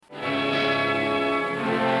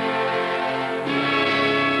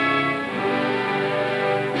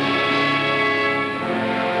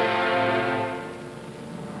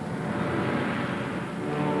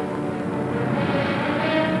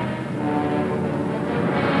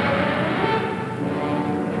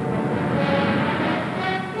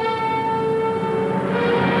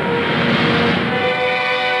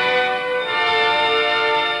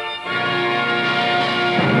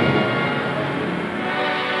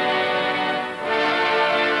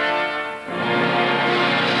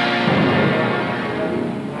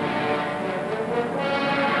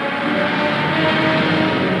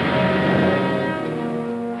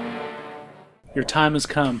Your time has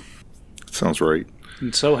come. Sounds right.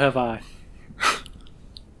 And so have I.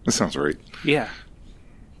 That sounds right. Yeah.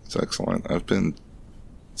 It's excellent. I've been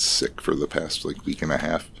sick for the past week and a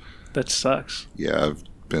half. That sucks. Yeah, I've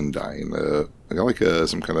been dying. I got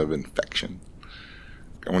some kind of infection.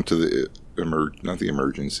 I went to the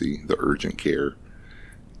the urgent care.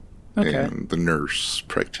 Okay. And the nurse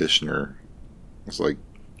practitioner was like,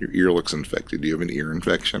 your ear looks infected. Do you have an ear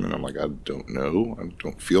infection? And I'm like, I don't know. I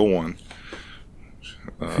don't feel one.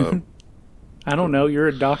 I don't know. You're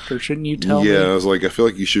a doctor. Shouldn't you tell me? Yeah, I was like, I feel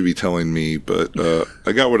like you should be telling me. But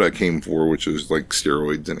I got what I came for, which was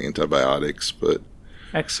steroids and antibiotics. But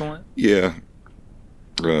excellent. Yeah.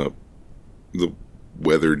 The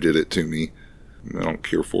weather did it to me. I don't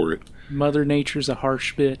care for it. Mother Nature's a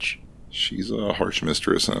harsh bitch. She's a harsh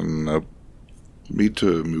mistress, and I need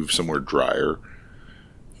to move somewhere drier.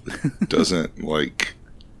 It doesn't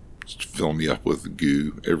just fill me up with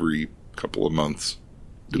goo every couple of months,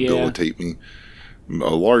 debilitate me.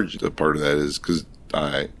 A large part of that is because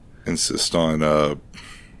I insist on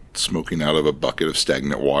smoking out of a bucket of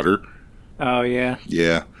stagnant water. Oh, yeah.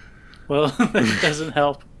 Yeah. Well, that doesn't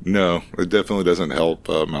help. No, it definitely doesn't help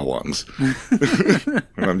my lungs.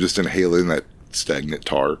 When I'm just inhaling that stagnant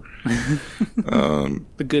tar.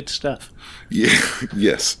 The good stuff. Yeah,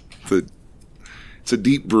 yes. It's a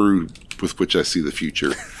deep brew with which I see the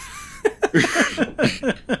future.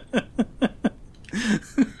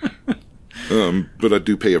 But I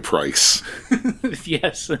do pay a price.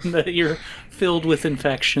 Yes, and that you're filled with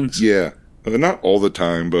infections. Yeah. Not all the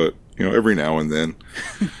time, but every now and then.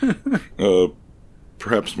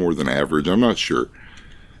 Perhaps more than average. I'm not sure.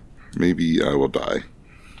 Maybe I will die.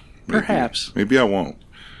 Perhaps. Maybe I won't.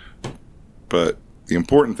 But the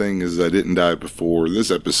important thing is I didn't die before this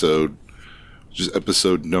episode, which is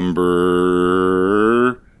episode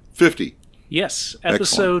number 50. Yes,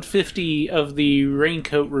 episode 50 of the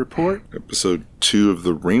Raincoat Report. Episode 2 of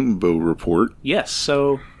the Rainbow Report. Yes,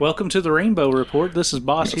 so welcome to the Rainbow Report. This is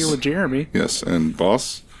Boss here with Jeremy. Yes, and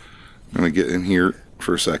Boss, I'm going to get in here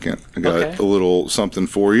for a second. I got a little something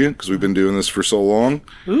for you, because we've been doing this for so long.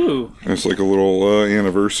 Ooh. It's like a little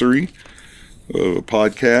anniversary of a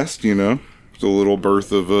podcast, the little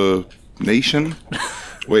birth of a nation.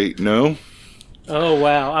 Wait, no? Oh,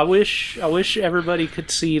 wow. I wish everybody could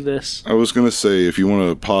see this. I was going to say, if you want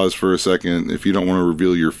to pause for a second, if you don't want to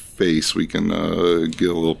reveal your face, we can get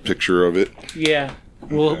a little picture of it. Yeah.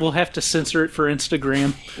 We'll have to censor it for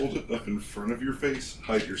Instagram. Hold it up in front of your face.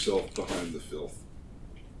 Hide yourself behind the filth.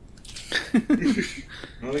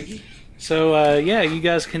 So, you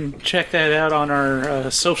guys can check that out on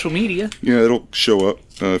our social media. Yeah, it'll show up.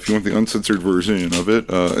 If you want the uncensored version of it,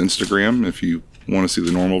 Instagram. If you want to see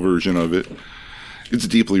the normal version of it, it's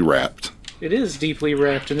deeply wrapped. It is deeply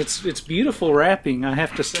wrapped, and it's beautiful wrapping, I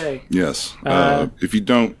have to say. Yes. If you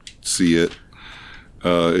don't see it,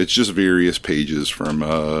 it's just various pages from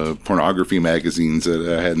pornography magazines that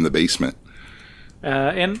I had in the basement.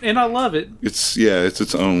 And I love it. It's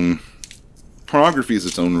its own... Pornography is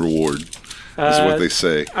its own reward, is what they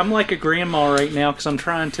say. I'm like a grandma right now because I'm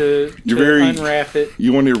trying to unwrap it.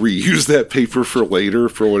 You want to reuse that paper for later,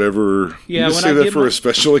 for whatever... Yeah, you say that for a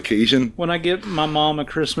special occasion? When I get my mom a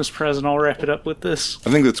Christmas present, I'll wrap it up with this. I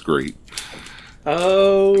think that's great.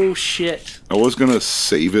 Oh, shit. I was going to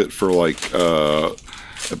save it for,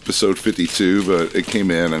 episode 52, but it came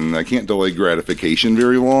in, and I can't delay gratification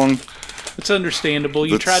very long. It's understandable.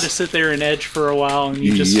 You try to sit there and edge for a while, and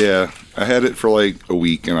you just... Yeah, I had it for a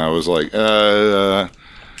week, and I was like, I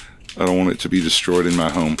don't want it to be destroyed in my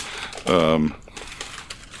home.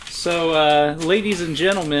 So, ladies and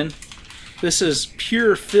gentlemen, this is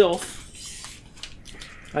Pure Filth.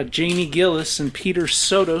 Jamie Gillis and Peter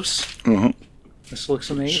Sotos. Uh-huh. This looks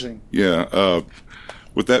amazing. Yeah,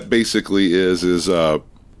 what that basically is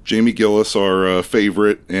Jamie Gillis, our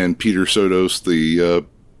favorite, and Peter Sotos, the...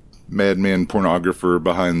 madman pornographer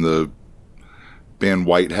behind the band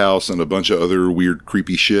White House and a bunch of other weird,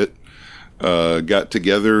 creepy shit, got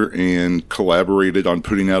together and collaborated on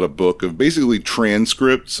putting out a book of basically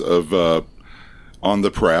transcripts of On the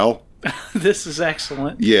Prowl. This is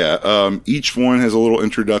excellent. Yeah. Each one has a little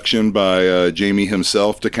introduction by Jamie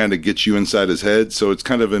himself to kind of get you inside his head. So it's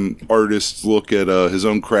kind of an artist's look at his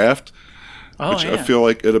own craft, which I feel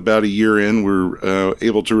like at about a year in, we're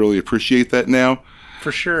able to really appreciate that now.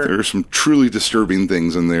 For sure. There are some truly disturbing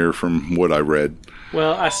things in there from what I read.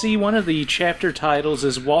 Well, I see one of the chapter titles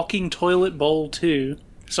is Walking Toilet Bowl 2,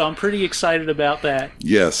 so I'm pretty excited about that.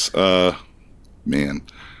 Yes. Man,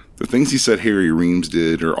 the things he said Harry Reams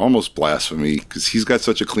did are almost blasphemy, because he's got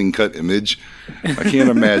such a clean-cut image. I can't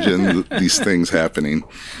imagine these things happening.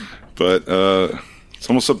 But It's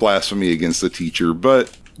almost a blasphemy against the teacher,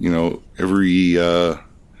 but, every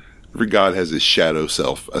god has his shadow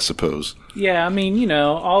self, I suppose. Yeah, I mean,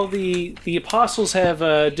 all the apostles have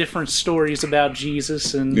different stories about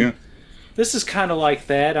Jesus, and this is kind of like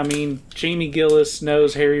that. I mean, Jamie Gillis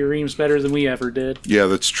knows Harry Reams better than we ever did. Yeah,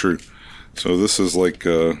 that's true. So this is like...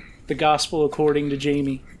 the Gospel according to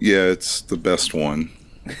Jamie. Yeah, it's the best one.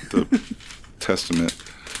 The Testament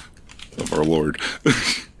of our Lord.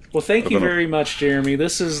 Well, thank you very much, Jeremy.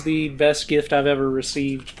 This is the best gift I've ever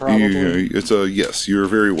received, probably. Yeah, yes, you're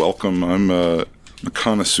very welcome. I'm a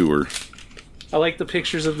connoisseur. I like the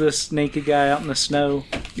pictures of this naked guy out in the snow.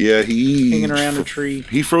 Yeah, hanging around a tree.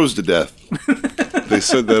 He froze to death. They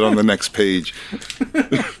said that on the next page.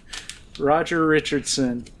 Roger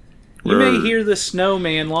Richardson. You may hear the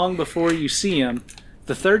snowman long before you see him.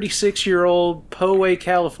 The 36-year-old Poway,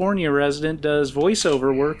 California resident does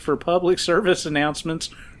voiceover work for public service announcements,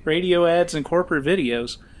 radio ads, and corporate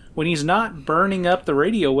videos. When he's not burning up the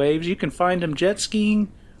radio waves, you can find him jet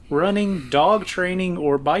skiing, running, dog training,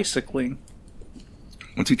 or bicycling.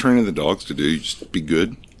 What's he training the dogs to do? Just be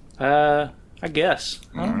good? I guess.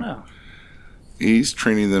 I don't know. He's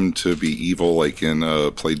training them to be evil, like in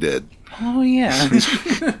Play Dead. Oh, yeah. He's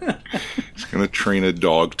going to train a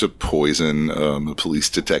dog to poison a police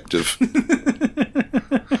detective.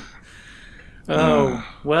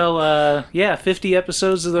 50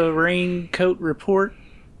 episodes of the Raincoat Report.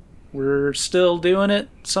 We're still doing it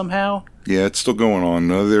somehow. Yeah, it's still going on.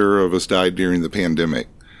 Another of us died during the pandemic.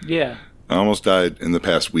 Yeah. I almost died in the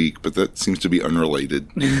past week, but that seems to be unrelated.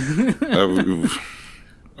 I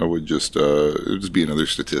would just, it would just be another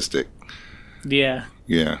statistic. Yeah.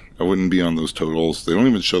 Yeah, I wouldn't be on those totals. They don't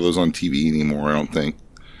even show those on TV anymore, I don't think.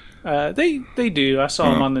 They do. I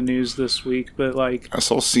saw them on the news this week, but like... I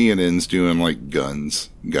saw CNN's doing like gun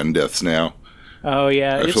deaths now. Oh,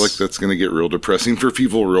 yeah. I feel like that's going to get real depressing for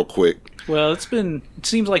people real quick. Well, it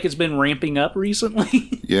seems like it's been ramping up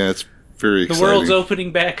recently. Yeah, it's very exciting. The world's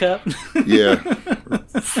opening back up. Yeah.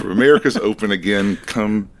 America's open again.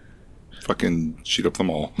 Come fucking shoot up the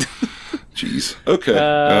mall. Jeez. Okay.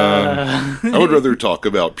 I would rather talk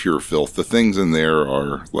about Pure Filth. The things in there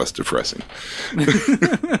are less depressing.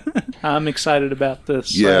 I'm excited about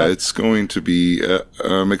this. Yeah, it's going to be...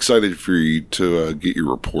 I'm excited for you to get your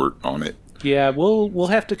report on it. Yeah, we'll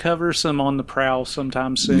have to cover some On the Prowl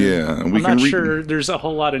sometime soon. Yeah. I'm not sure there's a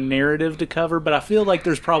whole lot of narrative to cover, but I feel like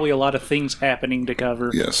there's probably a lot of things happening to cover.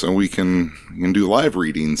 Yes, and we can do live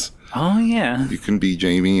readings. Oh, yeah. You can be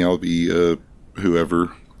Jamie. I'll be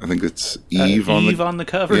whoever. I think it's Eve on the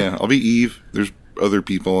cover. Yeah, I'll be Eve. There's other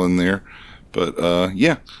people in there. But,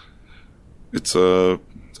 yeah. It's a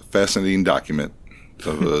fascinating document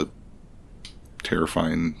of a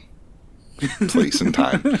terrifying place and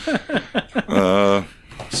time.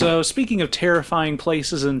 So, speaking of terrifying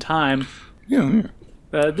places and time... Yeah.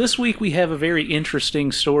 This week we have a very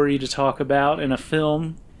interesting story to talk about in a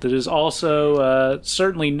film that is also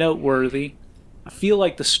certainly noteworthy. I feel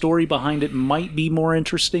like the story behind it might be more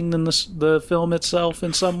interesting than the film itself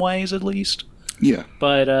in some ways, at least. Yeah.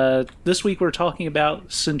 But this week we're talking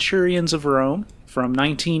about Centurions of Rome from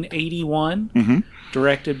 1981,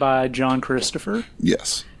 directed by John Christopher.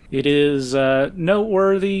 Yes. It is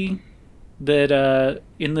noteworthy that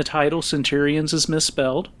in the title, Centurions is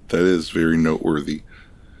misspelled. That is very noteworthy.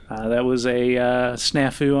 That was a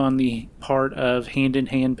snafu on the part of Hand in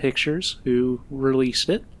Hand Pictures, who released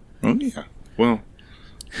it. Oh, yeah. Well,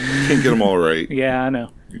 can't get them all right. Yeah, I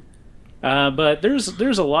know. But there's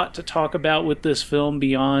a lot to talk about with this film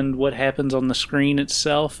beyond what happens on the screen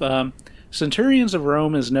itself. Centurions of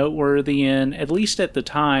Rome is noteworthy in, at least at the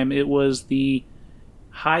time, it was the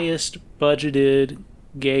highest budgeted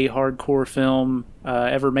gay hardcore film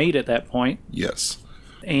ever made at that point. Yes.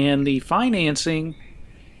 And the financing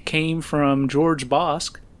came from George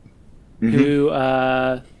Bosk, who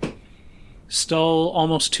stole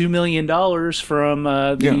almost $2 million from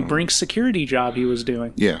the Brinks security job he was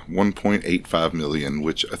doing. Yeah, $1.85 million,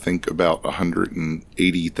 which I think about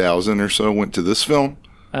 $180,000 or so went to this film.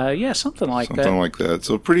 Yeah, something like that. Something like that.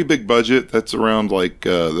 So pretty big budget. That's around like,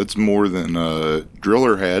 that's more than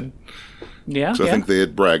Driller had. Yeah, so I think they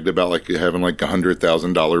had bragged about like having like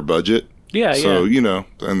 $100,000 budget. Yeah, so,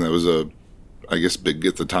 and that was I guess big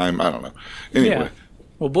at the time. I don't know. Anyway. Yeah.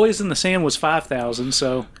 Well, Boys in the Sand was $5,000,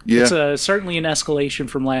 so it's certainly an escalation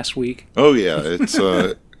from last week. Oh, yeah. It's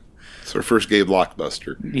our first gay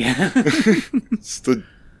blockbuster. Yeah. It's the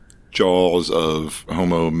Jaws of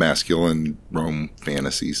homo-masculine Rome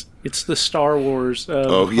fantasies. It's the Star Wars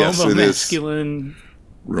of homo-masculine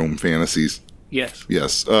Rome fantasies. Yes.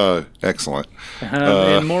 Yes. Excellent.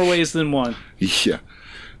 In more ways than one. Yeah.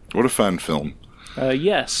 What a fun film.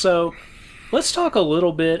 Yes, so let's talk a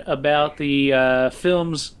little bit about the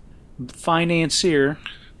film's financier.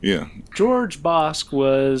 Yeah. George Bosque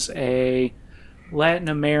was a Latin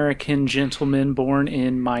American gentleman born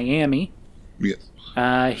in Miami. Yes.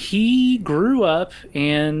 He grew up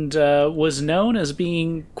and was known as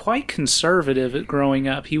being quite conservative growing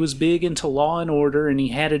up. He was big into law and order, and he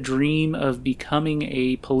had a dream of becoming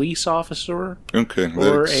a police officer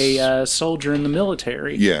or a soldier in the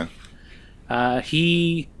military. Yeah.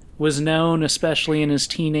 He was known, especially in his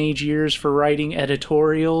teenage years, for writing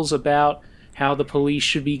editorials about how the police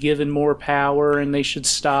should be given more power and they should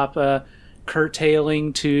stop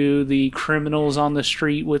curtailing to the criminals on the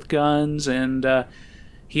street with guns. And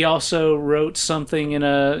he also wrote something in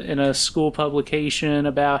a school publication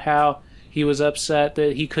about how he was upset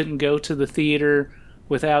that he couldn't go to the theater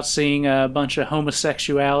without seeing a bunch of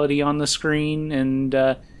homosexuality on the screen.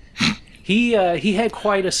 And he had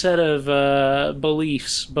quite a set of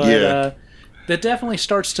beliefs, but that definitely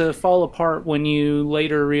starts to fall apart when you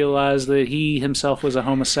later realize that he himself was a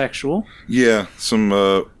homosexual. Yeah,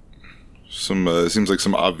 some seems like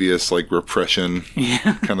some obvious like repression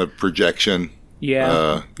kind of projection.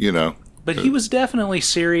 Yeah. But he Uh, was definitely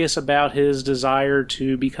serious about his desire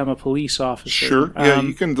to become a police officer. Sure. Yeah,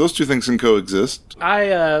 you can. Those two things can coexist.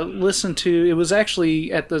 I listened to, it was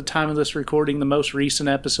actually at the time of this recording, the most recent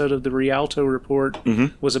episode of the Rialto Report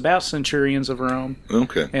was about Centurions of Rome.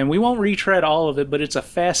 Okay. And we won't retread all of it, but it's a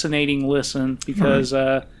fascinating listen because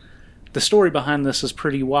the story behind this is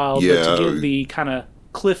pretty wild. Yeah. But to give the kind of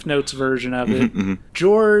Cliff Notes version of it,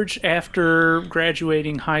 George, after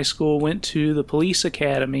graduating high school, went to the police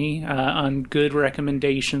academy on good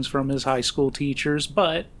recommendations from his high school teachers,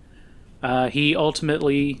 but he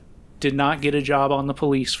ultimately did not get a job on the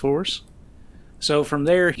police force. So from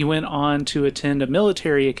there, he went on to attend a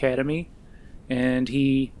military academy, and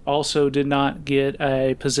he also did not get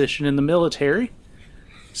a position in the military.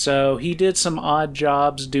 So he did some odd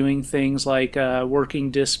jobs doing things like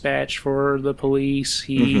working dispatch for the police.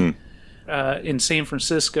 He, in San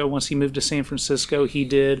Francisco, once he moved to San Francisco, he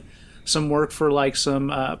did some work for like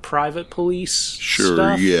some private police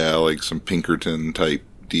stuff. Yeah, like some Pinkerton type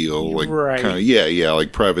deal. Like, right. Kinda,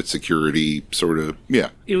 like private security sort of,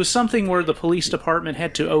 yeah. It was something where the police department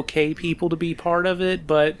had to okay people to be part of it,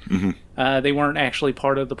 but they weren't actually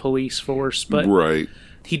part of the police force. But right.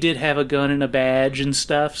 He did have a gun and a badge and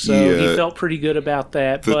stuff, so he felt pretty good about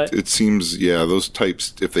that. But it seems, those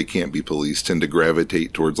types, if they can't be police, tend to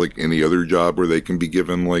gravitate towards like any other job where they can be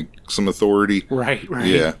given like some authority. Right.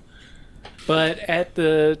 Yeah. But at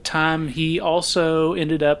the time, he also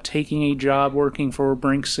ended up taking a job working for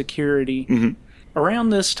Brink Security.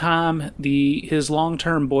 Around this time, his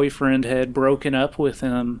long-term boyfriend had broken up with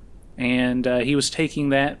him, and he was taking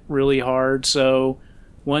that really hard, so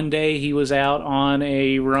one day he was out on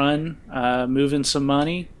a run, moving some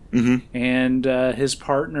money, and his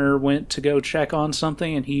partner went to go check on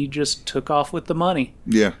something, and he just took off with the money.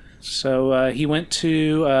 Yeah. So he went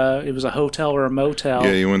to, it was a hotel or a motel.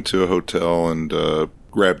 Yeah, he went to a hotel and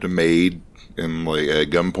grabbed a maid and like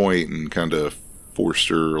at gunpoint and kind of forced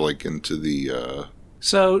her like into the...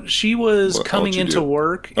 So she was coming into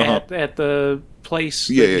work at the place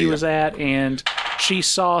that he was at, and she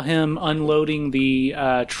saw him unloading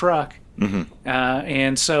the truck,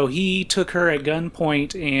 and so he took her at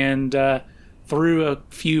gunpoint and threw a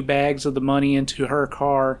few bags of the money into her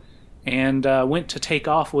car and went to take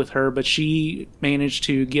off with her, but she managed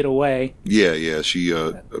to get away. Yeah, she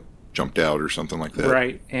jumped out or something like that.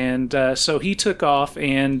 Right, and so he took off,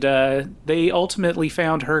 and they ultimately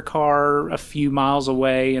found her car a few miles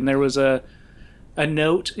away, and there was a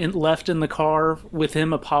note left in the car with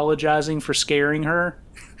him apologizing for scaring her.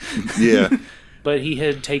 Yeah. But he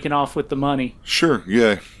had taken off with the money. Sure,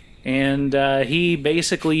 yeah. And he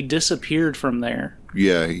basically disappeared from there.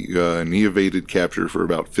 Yeah, and he evaded capture for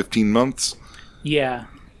about 15 months. Yeah.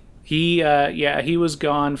 He was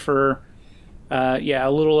gone for, a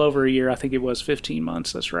little over a year. I think it was 15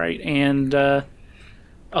 months, that's right. And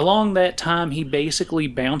along that time, he basically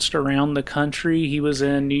bounced around the country. He was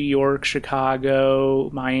in New York, Chicago,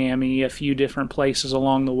 Miami, a few different places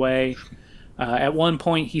along the way. At one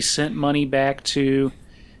point, he sent money back to...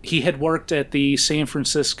 He had worked at the San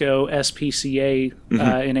Francisco SPCA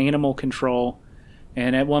in animal control,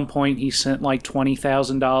 and at one point he sent like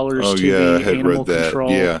 $20,000 to the animal control.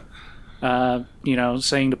 Yeah,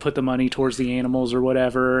 saying to put the money towards the animals or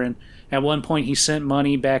whatever. And at one point he sent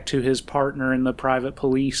money back to his partner in the private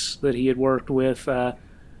police that he had worked with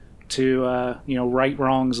to right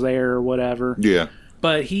wrongs there or whatever. Yeah.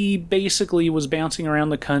 But he basically was bouncing around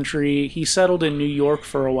the country. He settled in New York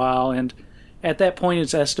for a while, and at that point,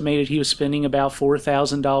 it's estimated he was spending about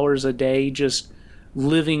 $4,000 a day just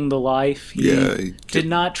living the life. He did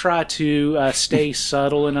not try to stay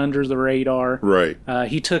subtle and under the radar. Right.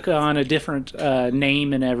 He took on a different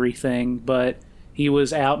name and everything, but he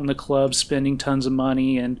was out in the club spending tons of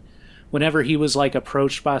money, and whenever he was like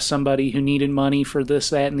approached by somebody who needed money for this,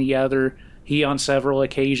 that, and the other, he on several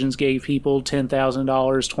occasions gave people $10,000,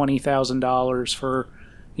 $20,000 for,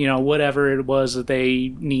 whatever it was that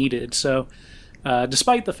they needed. So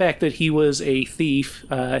despite the fact that he was a thief,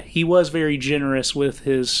 he was very generous with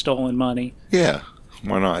his stolen money. Yeah,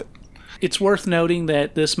 why not? It's worth noting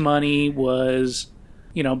that this money was,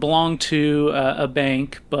 belonged to a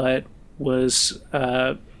bank, but was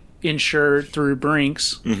insured through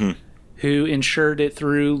Brinks, who insured it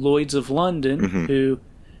through Lloyd's of London, who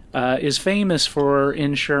is famous for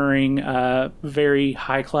insuring very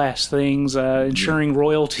high-class things, insuring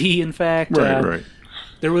royalty, in fact. Right.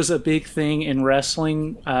 There was a big thing in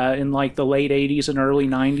wrestling in like the late 80s and early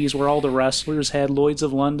 90s where all the wrestlers had Lloyd's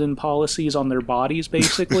of London policies on their bodies,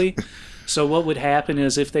 basically. So what would happen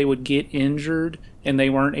is if they would get injured and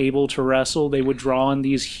they weren't able to wrestle, they would draw on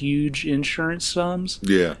these huge insurance sums.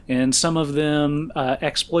 Yeah. And some of them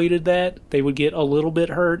exploited that. They would get a little bit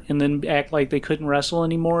hurt and then act like they couldn't wrestle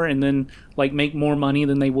anymore and then like make more money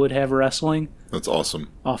than they would have wrestling. That's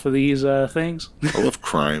awesome. Off of these things. I love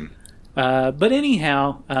crime. But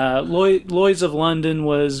anyhow, Lloyd's of London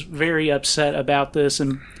was very upset about this,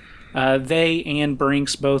 and they and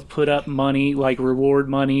Brinks both put up money, like reward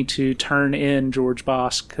money, to turn in George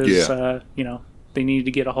Bosk because, they needed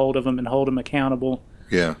to get a hold of him and hold him accountable.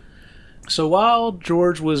 Yeah. So while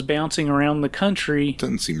George was bouncing around the country...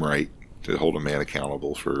 Doesn't seem right to hold a man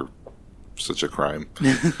accountable for such a crime.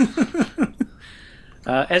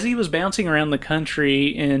 As he was bouncing around the country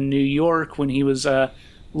in New York when he was...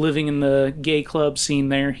 living in the gay club scene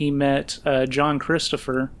there, he met John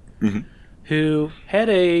Christopher, who had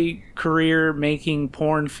a career making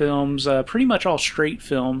porn films, pretty much all straight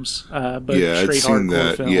films, but straight I'd seen hardcore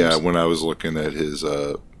that. films. Yeah, when I was looking at his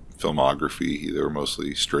filmography, they were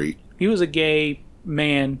mostly straight. He was a gay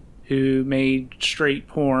man who made straight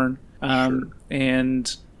porn,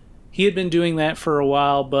 and he had been doing that for a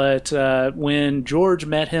while, but when George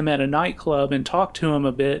met him at a nightclub and talked to him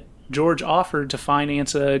a bit, George offered to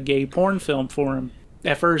finance a gay porn film for him.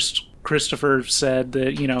 At first, Christopher said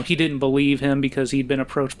that, he didn't believe him because he'd been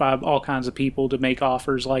approached by all kinds of people to make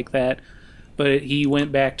offers like that. But he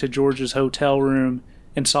went back to George's hotel room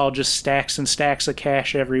and saw just stacks and stacks of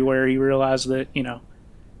cash everywhere. He realized that,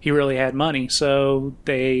 he really had money. So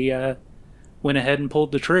they went ahead and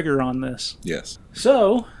pulled the trigger on this. Yes.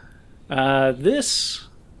 So, this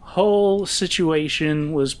whole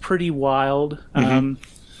situation was pretty wild.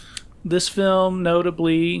 This film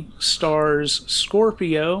notably stars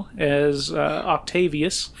Scorpio as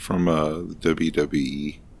Octavius. From the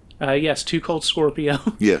WWE. Yes, Too Cold Scorpio.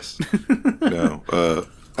 Yes. No.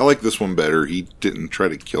 I like this one better. He didn't try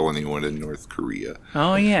to kill anyone in North Korea.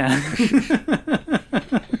 Oh, yeah.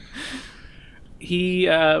 He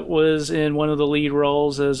was in one of the lead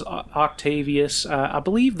roles as Octavius. I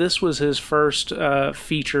believe this was his first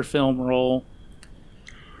feature film role.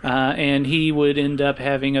 And he would end up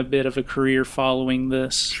having a bit of a career following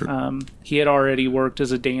this. Sure. He had already worked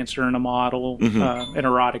as a dancer and a model, an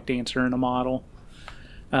erotic dancer and a model.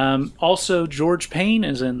 Also, George Payne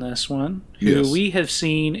is in this one, who we have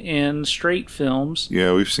seen in straight films.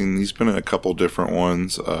 Yeah, he's been in a couple different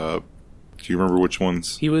ones. Do you remember which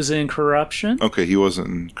ones? He was in Corruption. Okay, he wasn't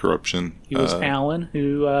in Corruption. He was Alan,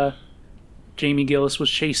 who Jamie Gillis was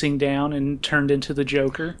chasing down and turned into the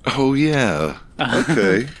Joker. Oh, yeah.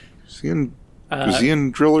 Okay. Was he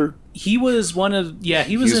in Driller? He was one of... Yeah,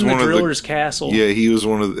 he was in the Driller's Castle. Yeah, he was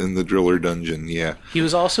in the Driller Dungeon, yeah. He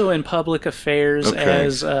was also in Public Affairs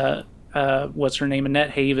as... what's her name?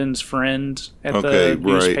 Annette Haven's friend at the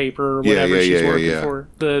newspaper or whatever she's working for.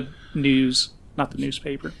 The news, not the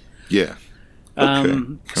newspaper. Yeah.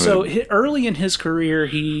 Okay. So early in his career,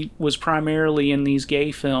 he was primarily in these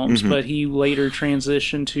gay films, but he later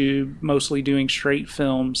transitioned to mostly doing straight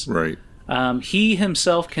films. Right. He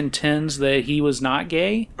himself contends that he was not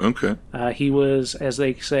gay. Okay. He was, as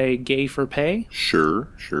they say, gay for pay. Sure.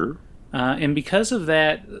 And because of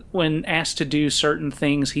that, when asked to do certain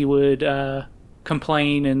things, he would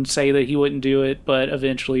complain and say that he wouldn't do it, but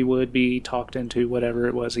eventually would be talked into whatever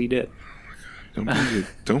it was he did.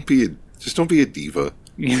 Don't be a diva.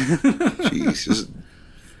 Jeez.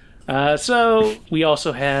 So we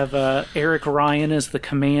also have Eric Ryan as the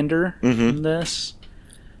commander in this,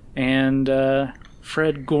 and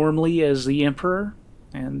Fred Gormley as the emperor,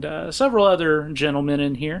 and several other gentlemen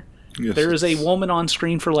in here. Yes, there is a woman on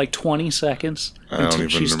screen for like 20 seconds.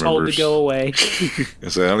 She's remember. told to go away.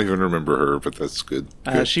 Yes, I don't even remember her, but that's good.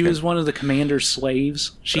 She was one of the commander's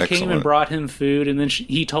slaves. She Excellent. came and brought him food, and then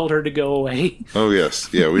he told her to go away. Oh, yes.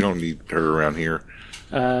 Yeah, we don't need her around here.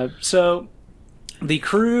 So the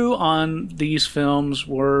crew on these films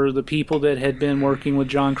were the people that had been working with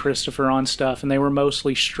John Christopher on stuff, and they were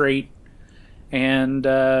mostly straight. And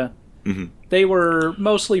they were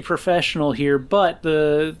mostly professional here, but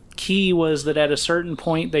the key was that at a certain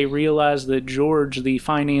point they realized that George, the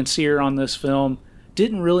financier on this film,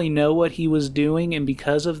 didn't really know what he was doing, and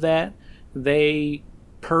because of that, they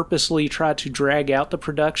purposely tried to drag out the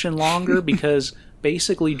production longer because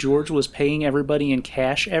basically George was paying everybody in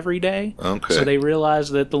cash every day. Okay. So they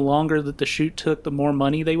realized that the longer that the shoot took, the more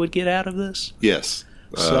money they would get out of this. Yes.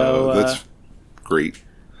 So that's great.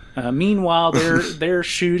 Meanwhile, they're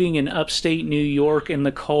shooting in upstate New York in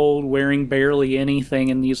the cold, wearing barely anything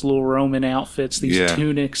in these little Roman outfits, these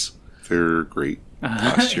tunics. They're great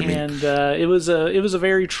costuming. And it was a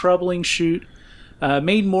very troubling shoot.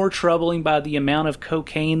 Made more troubling by the amount of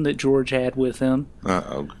cocaine that George had with him.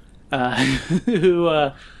 Who,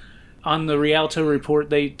 on the Rialto report,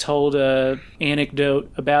 they told an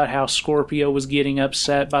anecdote about how Scorpio was getting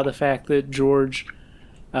upset by the fact that George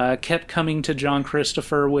kept coming to John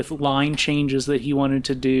Christopher with line changes that he wanted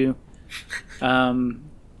to do,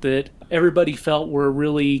 that everybody felt were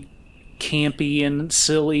really campy and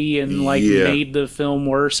silly and made the film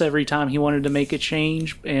worse every time he wanted to make a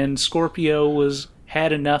change. And Scorpio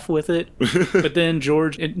had enough with it. But then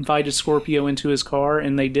George invited Scorpio into his car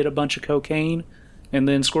and they did a bunch of cocaine, and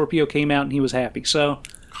then Scorpio came out and he was happy. So,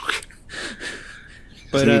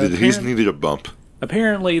 but he's needed a bump.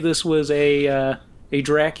 Apparently, this was a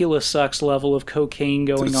Dracula Sucks level of cocaine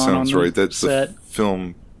going on the right. That's set. The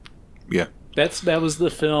film. Yeah. That was the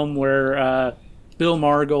film where Bill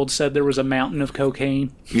Margold said there was a mountain of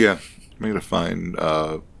cocaine. Yeah. Made a fine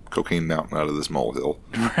cocaine mountain out of this molehill.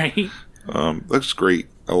 Right. That's great.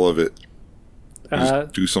 I love it.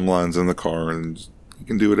 Just do some lines in the car and he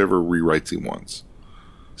can do whatever rewrites he wants.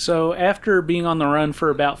 So after being on the run for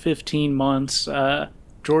about 15 months,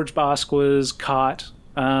 George Bosk was caught.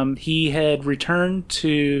 He had returned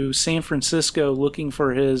to San Francisco looking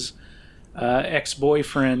for his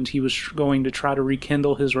ex-boyfriend he was going to try to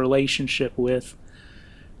rekindle his relationship with.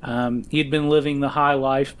 He had been living the high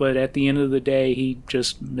life, but at the end of the day, he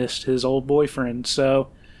just missed his old boyfriend. So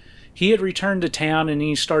he had returned to town and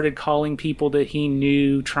he started calling people that he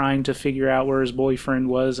knew, trying to figure out where his boyfriend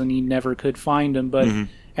was, and he never could find him. But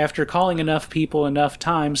after calling enough people enough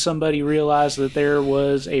times, somebody realized that there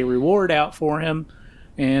was a reward out for him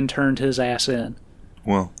and turned his ass in.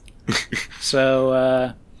 Well.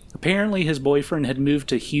 So apparently his boyfriend had moved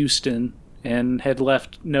to Houston and had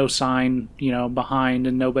left no sign, behind,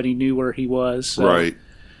 and nobody knew where he was. So, right.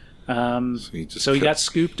 So he got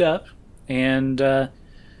scooped up, and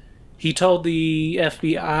he told the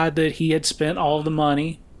FBI that he had spent all the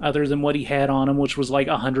money other than what he had on him, which was like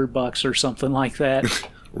 $100 or something like that.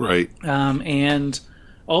 Right. And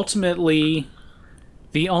ultimately,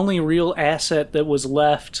 the only real asset that was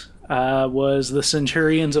left was the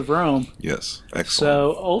Centurions of Rome. Yes, excellent.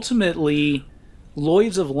 So ultimately,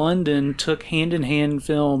 Lloyd's of London took Hand in Hand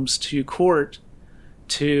Films to court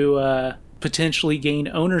to potentially gain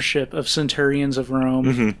ownership of Centurions of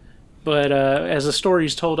Rome. But as the story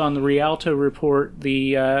is told on the Rialto report,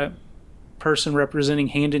 the person representing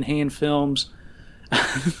Hand in Hand Films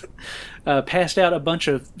passed out a bunch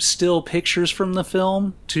of still pictures from the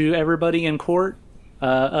film to everybody in court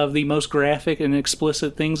of the most graphic and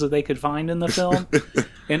explicit things that they could find in the film.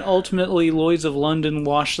 And ultimately, Lloyd's of London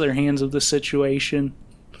washed their hands of the situation.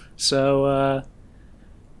 So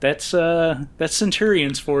that's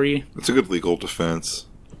Centurions for you. It's a good legal defense.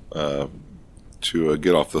 To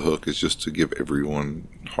get off the hook is just to give everyone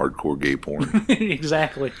hardcore gay porn.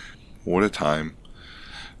 Exactly. What a time.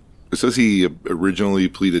 It says he originally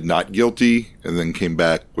pleaded not guilty and then came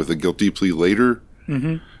back with a guilty plea later.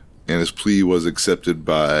 And his plea was accepted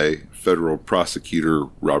by federal prosecutor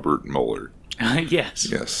Robert Mueller. Yes.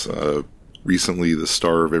 Yes. Recently the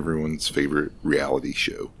star of everyone's favorite reality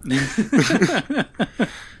show.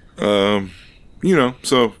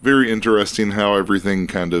 So very interesting how everything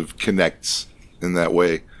kind of connects in that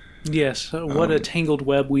way. Yes. What a tangled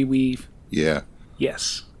web we weave. Yeah.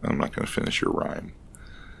 Yes. I'm not going to finish your rhyme.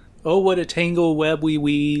 Oh, what a tangled web we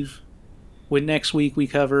weave when next week we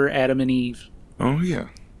cover Adam and Eve. Oh, yeah.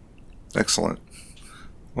 Excellent.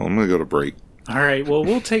 Well, I'm going to go to break. All right. Well,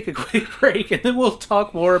 we'll take a quick break and then we'll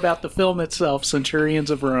talk more about the film itself, Centurions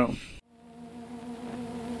of Rome.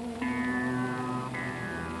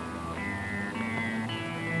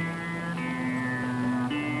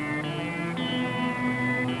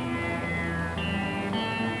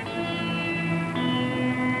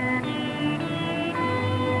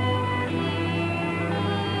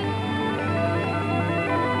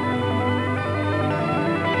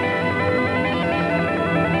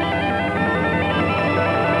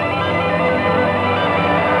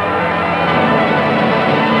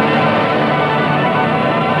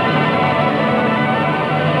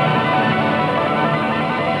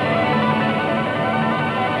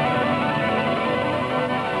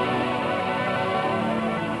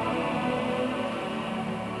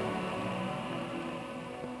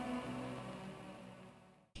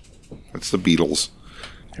 That's the Beatles.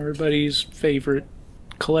 Everybody's favorite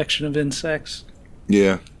collection of insects.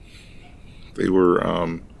 Yeah. They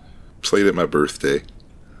were played at my birthday.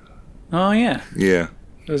 Oh, yeah. Yeah.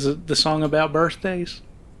 Was it the song about birthdays?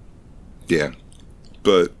 Yeah.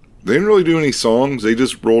 But they didn't really do any songs. They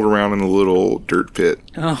just rolled around in a little dirt pit.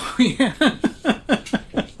 Oh, yeah.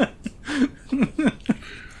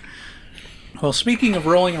 Well, speaking of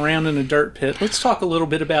rolling around in a dirt pit, let's talk a little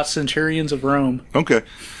bit about Centurions of Rome. Okay.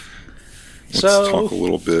 Let's talk a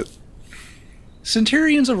little bit.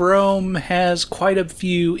 Centurions of Rome has quite a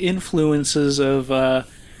few influences of,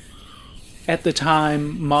 at the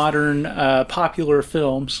time, modern popular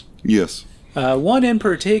films. Yes. One in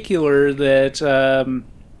particular that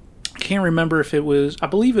I can't remember if it was, I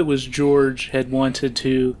believe it was George had wanted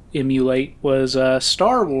to emulate, was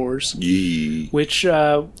Star Wars, which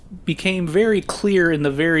became very clear in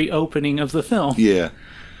the very opening of the film. Yeah.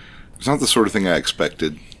 It's not the sort of thing I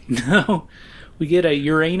expected. No. We get a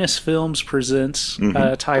Uranus Films Presents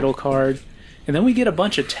title card, and then we get a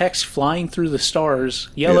bunch of text flying through the stars,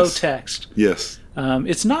 yellow text. Yes.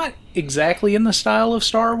 It's not exactly in the style of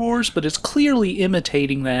Star Wars, but it's clearly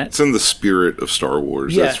imitating that. It's in the spirit of Star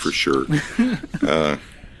Wars, yes. That's for sure.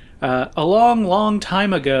 A long, long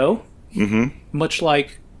time ago, much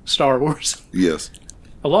like Star Wars. Yes.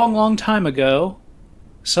 A long, long time ago,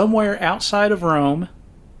 somewhere outside of Rome,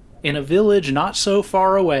 in a village not so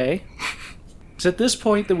far away, it's at this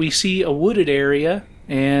point that we see a wooded area,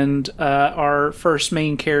 and our first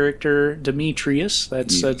main character, Demetrius,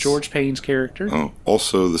 that's George Payne's character. Oh,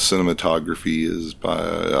 also, the cinematography is by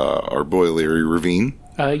our boy Larry Ravine.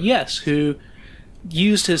 Yes, who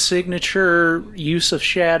used his signature use of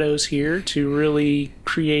shadows here to really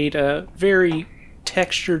create very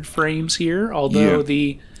textured frames here, although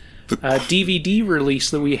the DVD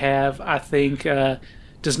release that we have, I think,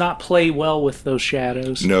 does not play well with those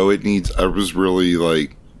shadows. No, it needs... I was really,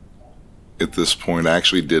 like... At this point, I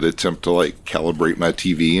actually did attempt to, like, calibrate my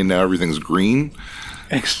TV, and now everything's green.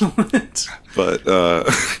 Excellent. But, no,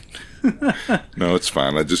 it's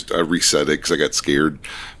fine. I reset it because I got scared.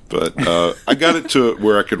 But I got it to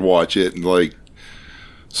where I could watch it, and, like...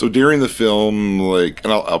 So during the film, like...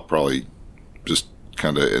 And I'll probably just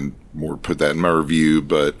kind of more put that in my review,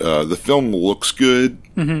 but the film looks good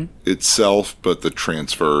itself, but the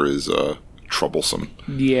transfer is... troublesome.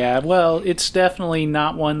 Yeah, well, it's definitely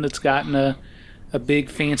not one that's gotten a big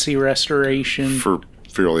fancy restoration. For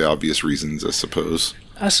fairly obvious reasons, I suppose.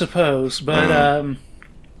 But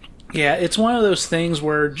yeah, it's one of those things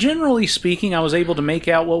where, generally speaking, I was able to make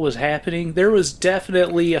out what was happening. There was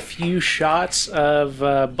definitely a few shots of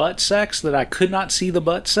butt sex that I could not see the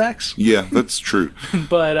butt sex. Yeah, that's true.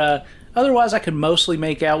 But otherwise, I could mostly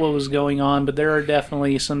make out what was going on, but there are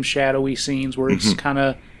definitely some shadowy scenes where it's kind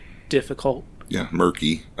of difficult. Yeah,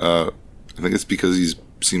 murky. I think it's because he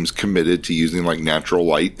seems committed to using like natural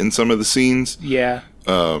light in some of the scenes. Yeah.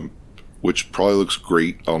 Which probably looks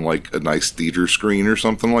great on like a nice theater screen or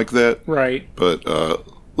something like that. Right. But a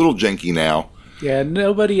little janky now. Yeah,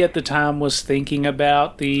 nobody at the time was thinking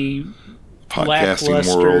about the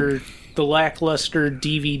podcasting world. The lackluster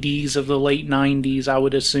DVDs of the late 90s, I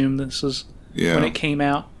would assume this is when it came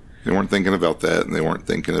out. They weren't thinking about that, and they weren't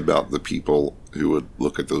thinking about the people who would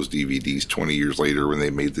look at those DVDs 20 years later when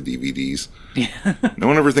they made the DVDs. Yeah. No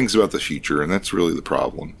one ever thinks about the future, and that's really the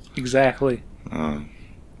problem. Exactly.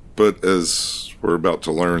 But as we're about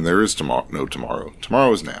to learn, there is no tomorrow.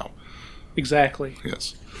 Tomorrow is now. Exactly.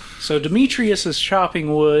 Yes. So Demetrius is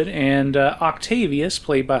chopping wood, and Octavius,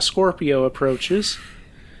 played by Scorpio, approaches.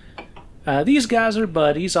 These guys are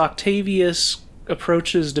buddies. Octavius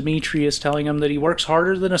approaches Demetrius, telling him that he works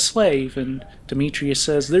harder than a slave, and Demetrius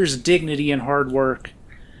says there's dignity in hard work,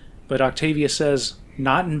 but Octavius says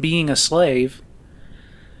not in being a slave.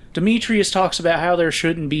 Demetrius talks about how there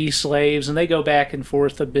shouldn't be slaves, and they go back and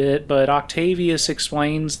forth a bit, but Octavius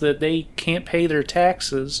explains that they can't pay their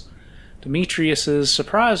taxes. Demetrius is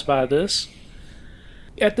surprised by this.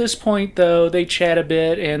 At this point, though, they chat a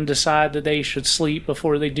bit and decide that they should sleep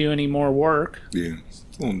before they do any more work. Yeah.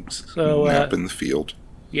 So nap in the field.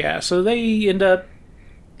 Yeah, so they end up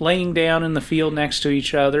laying down in the field next to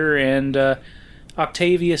each other, and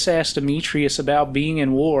Octavius asks Demetrius about being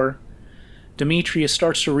in war. Demetrius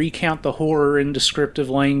starts to recount the horror in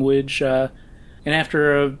descriptive language, and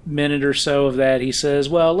after a minute or so of that, he says,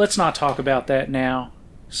 well, let's not talk about that now.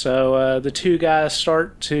 So the two guys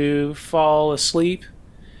start to fall asleep,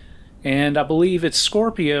 and I believe it's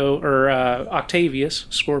Octavius,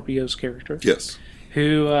 Scorpio's character. Yes.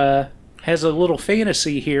 Who has a little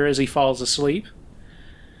fantasy here as he falls asleep.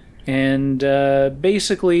 And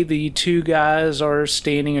basically, the two guys are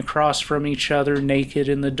standing across from each other, naked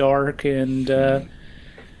in the dark. And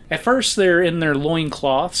at first, they're in their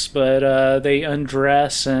loincloths, but they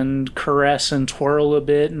undress and caress and twirl a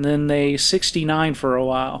bit, and then they 69 for a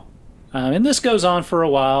while. And this goes on for a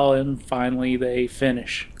while, and finally they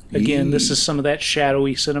finish. Again, this is some of that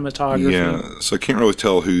shadowy cinematography. Yeah, so I can't really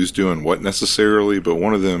tell who's doing what necessarily, but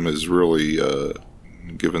one of them is really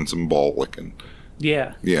giving some ball licking.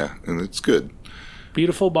 Yeah. Yeah, and it's good.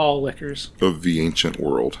 Beautiful ball lickers. Of the ancient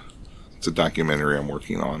world. It's a documentary I'm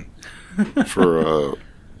working on for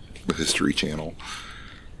the History Channel.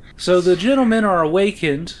 So the gentlemen are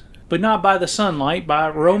awakened, but not by the sunlight, by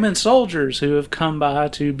Roman soldiers who have come by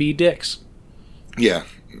to be dicks. Yeah,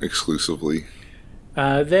 exclusively.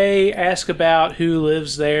 They ask about who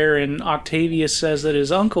lives there, and Octavius says that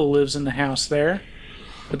his uncle lives in the house there.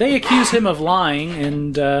 But they accuse him of lying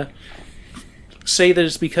and say that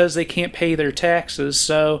it's because they can't pay their taxes.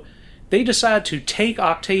 So they decide to take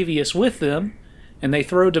Octavius with them, and they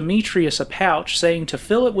throw Demetrius a pouch saying to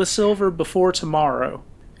fill it with silver before tomorrow,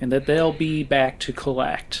 and that they'll be back to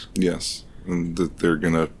collect. Yes, and that they're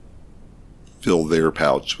going to fill their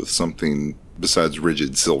pouch with something besides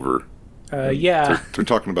rigid silver. Yeah. They're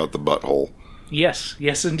talking about the butthole. Yes,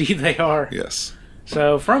 indeed they are. Yes.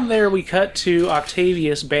 So from there we cut to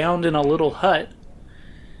Octavius bound in a little hut.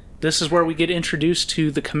 This is where we get introduced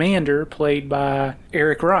to the commander, played by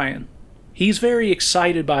Eric Ryan. He's very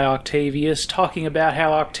excited by Octavius, talking about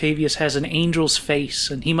how Octavius has an angel's face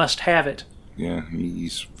and he must have it. Yeah,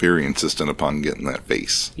 he's very insistent upon getting that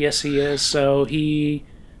face. Yes, he is. So he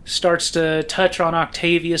starts to touch on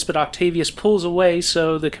Octavius, but Octavius pulls away,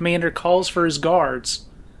 so the commander calls for his guards.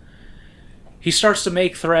 He starts to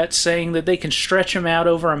make threats, saying that they can stretch him out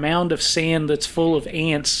over a mound of sand that's full of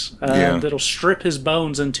ants that'll strip his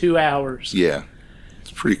bones in 2 hours. Yeah,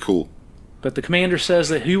 it's pretty cool. But the commander says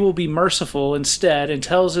that he will be merciful instead and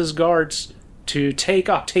tells his guards to take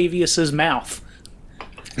Octavius's mouth.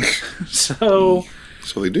 So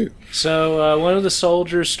they do. So one of the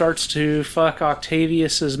soldiers starts to fuck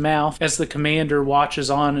Octavius's mouth as the commander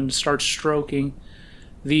watches on and starts stroking.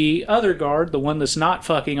 The other guard, the one that's not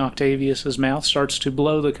fucking Octavius's mouth, starts to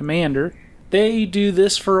blow the commander. They do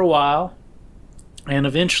this for a while, and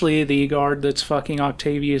eventually the guard that's fucking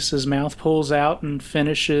Octavius's mouth pulls out and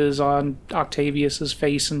finishes on Octavius's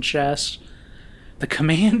face and chest. The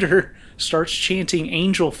commander starts chanting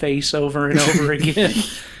angel face over and over again,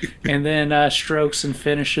 and then strokes and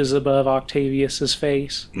finishes above Octavius's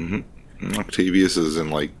face. Mm-hmm. Octavius is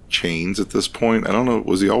in, like, chains at this point. I don't know,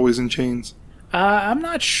 was he always in chains? I'm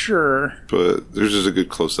not sure. But there's just a good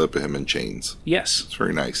close-up of him in chains. Yes. It's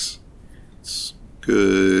very nice. It's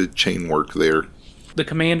good chain work there. The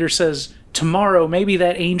commander says, tomorrow maybe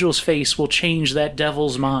that angel's face will change that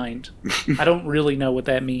devil's mind. I don't really know what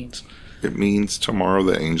that means. It means tomorrow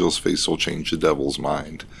the angel's face will change the devil's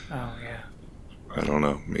mind. Oh, yeah. I don't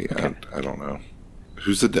know. Okay. I don't know.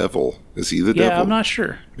 Who's the devil? Is he the devil? Yeah, I'm not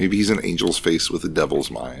sure. Maybe he's an angel's face with a devil's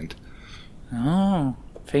mind. Oh,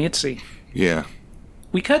 fancy. Yeah.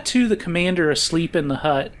 We cut to the commander asleep in the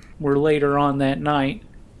hut. We're later on that night,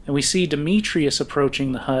 and we see Demetrius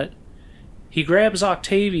approaching the hut. He grabs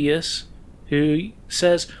Octavius, who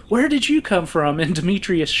says, "Where did you come from?" And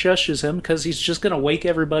Demetrius shushes him because he's just going to wake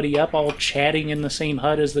everybody up all chatting in the same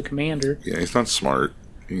hut as the commander. Yeah, he's not smart.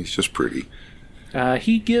 He's just pretty.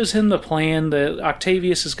 He gives him the plan that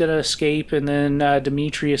Octavius is going to escape, and then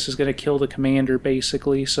Demetrius is going to kill the commander,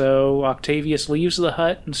 basically. So Octavius leaves the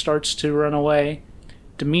hut and starts to run away.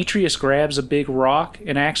 Demetrius grabs a big rock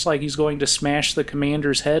and acts like he's going to smash the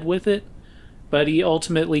commander's head with it, but he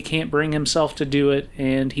ultimately can't bring himself to do it,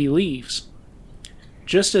 and he leaves.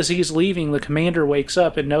 Just as he's leaving, the commander wakes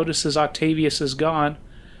up and notices Octavius is gone,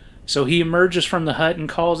 so he emerges from the hut and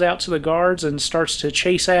calls out to the guards and starts to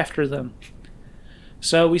chase after them.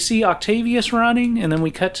 So we see Octavius running, and then we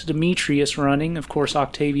cut to Demetrius running. Of course,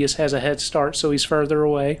 Octavius has a head start, so he's further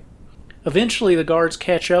away. Eventually, the guards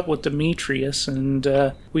catch up with Demetrius, and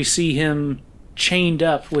we see him chained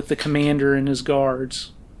up with the commander and his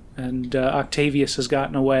guards, and Octavius has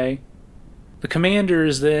gotten away. The commander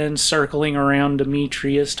is then circling around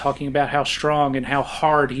Demetrius, talking about how strong and how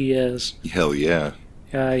hard he is. Hell yeah.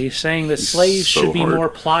 He's saying that slaves should be hard. more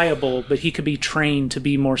pliable, but he could be trained to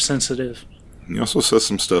be more sensitive. He also says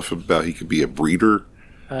some stuff about he could be a breeder.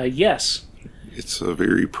 Yes. It's a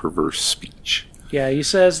very perverse speech. Yeah, he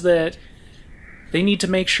says that they need to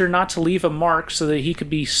make sure not to leave a mark so that he could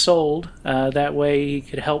be sold. That way he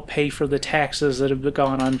could help pay for the taxes that have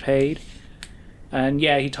gone unpaid. And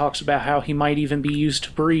yeah, he talks about how he might even be used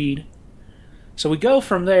to breed. So we go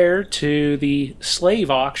from there to the slave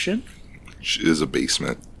auction. Which is a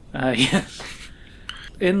basement. Yes.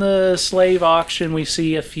 In the slave auction, we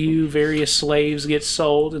see a few various slaves get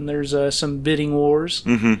sold, and there's some bidding wars.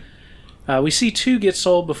 Mm-hmm. We see 2 get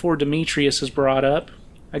sold before Demetrius is brought up.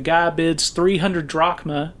 A guy bids 300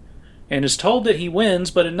 drachma and is told that he wins,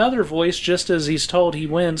 but another voice, just as he's told he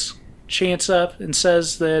wins, chants up and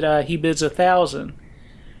says that he bids 1,000.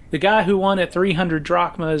 The guy who won at 300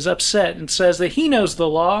 drachma is upset and says that he knows the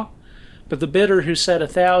law, but the bidder who said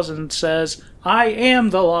 1,000 says, "I am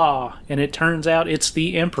the law," and it turns out it's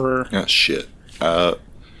the emperor. Ah, shit. I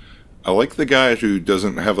like the guy who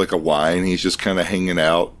doesn't have like a line. He's just kind of hanging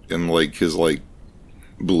out in like his like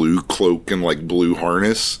blue cloak and like blue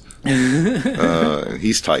harness.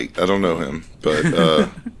 He's tight. I don't know him, but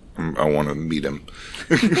I want to meet him.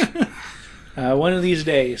 One of these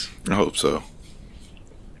days. I hope so.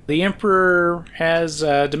 The emperor has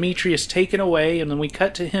Demetrius taken away, and then we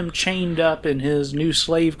cut to him chained up in his new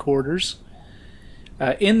slave quarters.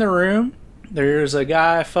 In the room, there's a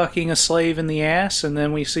guy fucking a slave in the ass, and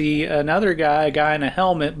then we see another guy, a guy in a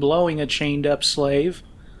helmet, blowing a chained up slave.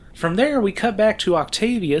 From there, we cut back to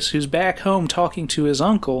Octavius, who's back home talking to his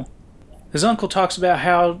uncle. His uncle talks about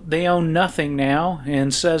how they own nothing now,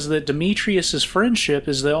 and says that Demetrius's friendship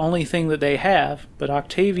is the only thing that they have, but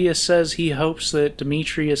Octavius says he hopes that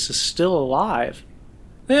Demetrius is still alive.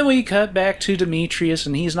 Then we cut back to Demetrius,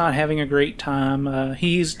 and he's not having a great time.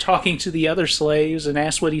 He's talking to the other slaves and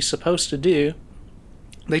asks what he's supposed to do.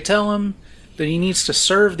 They tell him that he needs to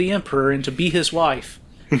serve the emperor and to be his wife.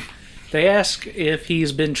 They ask if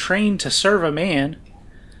he's been trained to serve a man.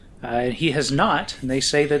 He has not, and they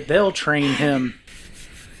say that they'll train him.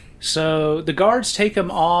 So the guards take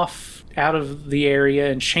him off out of the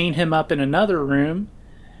area and chain him up in another room,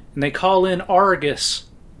 and they call in Argus.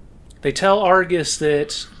 They tell Argus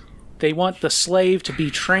that they want the slave to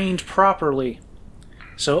be trained properly.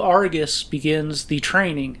 So Argus begins the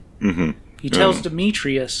training. Mm-hmm. He tells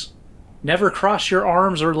Demetrius, "Never cross your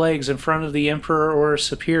arms or legs in front of the emperor or a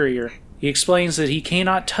superior." He explains that he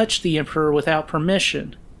cannot touch the emperor without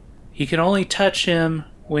permission. He can only touch him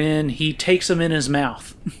when he takes him in his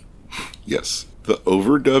mouth. Yes. The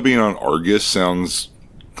overdubbing on Argus sounds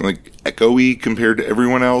like echoey compared to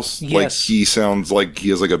everyone else. Yes. Like he sounds like he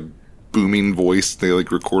has like a booming voice. They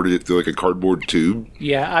like recorded it through like a cardboard tube.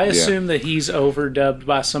 Yeah, I assume that he's overdubbed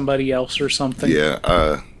by somebody else or something. Yeah,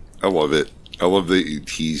 I love it. I love that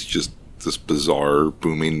he's just this bizarre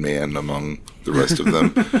booming man among the rest of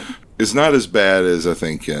them. It's not as bad as I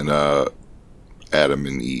think in Adam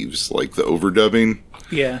and Eve's, like the overdubbing.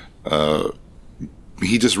 Yeah.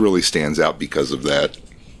 He just really stands out because of that.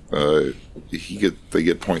 They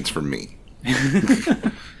get points from me.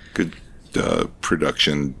 Good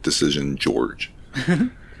production decision, George.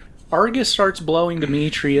 Argus starts blowing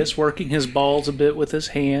Demetrius, working his balls a bit with his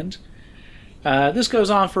hand. This goes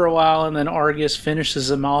on for a while, and then Argus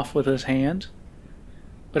finishes him off with his hand.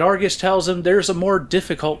 But Argus tells him there's a more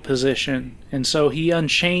difficult position, and so he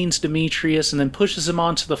unchains Demetrius and then pushes him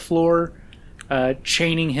onto the floor,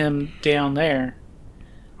 chaining him down there.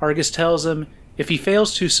 Argus tells him if he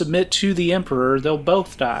fails to submit to the emperor, they'll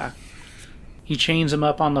both die. He chains him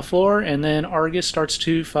up on the floor, and then Argus starts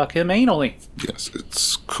to fuck him anally. Yes,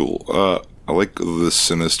 it's cool. I like the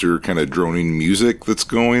sinister kind of droning music that's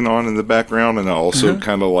going on in the background, and I also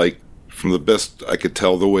kind of like, from the best I could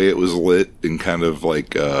tell, the way it was lit in kind of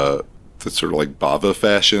like that sort of like Bava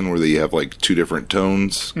fashion, where they have like two different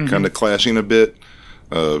tones kind of clashing a bit.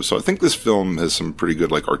 So I think this film has some pretty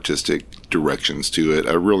good like artistic directions to it.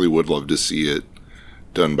 I really would love to see it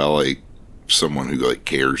done by like someone who like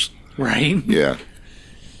cares. Right? Yeah.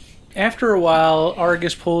 After a while,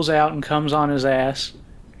 Argus pulls out and comes on his ass.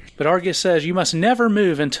 But Argus says, you must never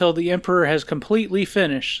move until the Emperor has completely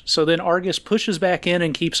finished. So then Argus pushes back in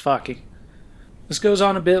and keeps fucking. This goes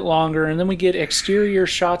on a bit longer, and then we get exterior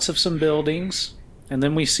shots of some buildings. And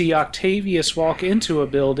then we see Octavius walk into a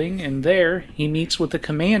building, and there he meets with the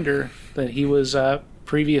commander that he was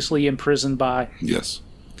previously imprisoned by. Yes.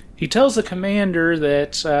 He tells the commander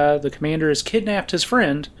that the commander has kidnapped his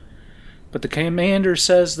friend, but the commander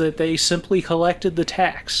says that they simply collected the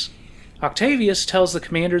tax. Octavius tells the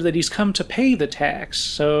commander that he's come to pay the tax,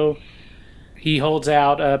 so he holds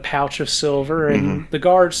out a pouch of silver, and the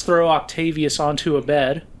guards throw Octavius onto a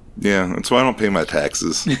bed. Yeah, that's why I don't pay my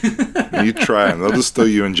taxes. You try, and they'll just throw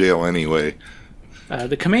you in jail anyway.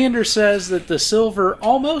 The commander says that the silver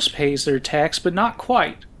almost pays their tax, but not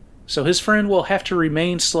quite, so his friend will have to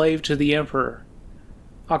remain slave to the emperor.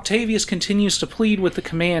 Octavius continues to plead with the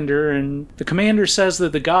commander, and the commander says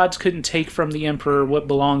that the gods couldn't take from the emperor what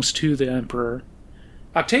belongs to the emperor.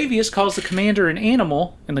 Octavius calls the commander an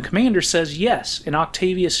animal, and the commander says yes, and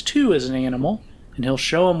Octavius too is an animal, and he'll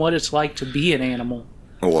show him what it's like to be an animal.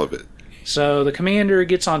 I love it. So the commander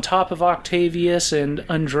gets on top of Octavius and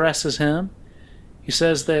undresses him. He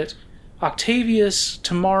says that Octavius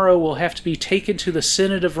tomorrow will have to be taken to the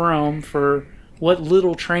Senate of Rome for what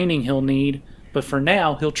little training he'll need, but for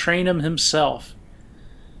now he'll train him himself.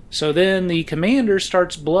 So then the commander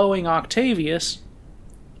starts blowing Octavius,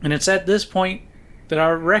 and it's at this point that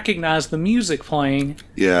I recognize the music playing.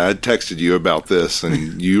 Yeah, I texted you about this,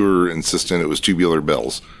 and you were insistent it was Tubular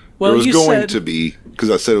Bells. Well, it was going to be,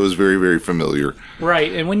 because I said it was very, very familiar.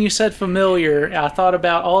 Right, and when you said familiar, I thought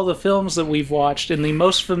about all the films that we've watched, and the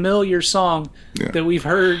most familiar song that we've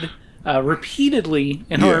heard repeatedly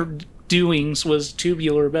in our doings was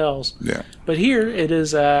Tubular Bells. Yeah. But here it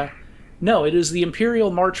is, it is the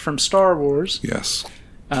Imperial March from Star Wars. Yes.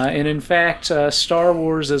 And in fact, Star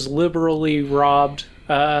Wars is liberally robbed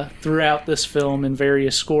throughout this film in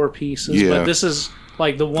various score pieces, but this is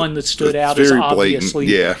like the one that stood out as obviously.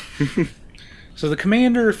 Yeah. So the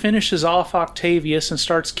commander finishes off Octavius and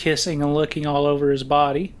starts kissing and licking all over his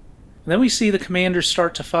body. And then we see the commander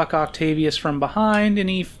start to fuck Octavius from behind,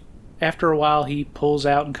 and after a while he pulls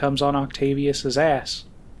out and comes on Octavius's ass.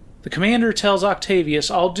 The commander tells Octavius,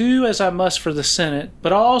 "I'll do as I must for the Senate,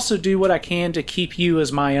 but I'll also do what I can to keep you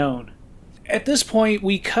as my own." At this point,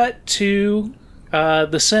 we cut to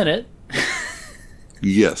the Senate.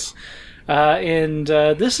 Yes. And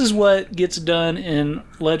this is what gets done in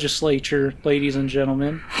legislature, ladies and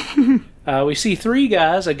gentlemen. We see three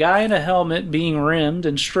guys, a guy in a helmet being rimmed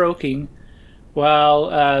and stroking,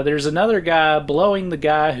 while there's another guy blowing the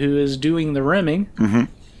guy who is doing the rimming. Mm-hmm.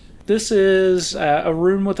 This is a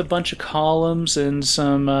room with a bunch of columns and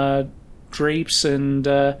some drapes, and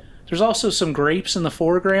there's also some grapes in the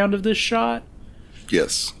foreground of this shot.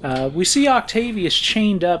 Yes. We see Octavius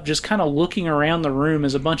chained up, just kind of looking around the room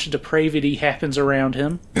as a bunch of depravity happens around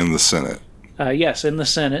him. In the Senate. Yes, in the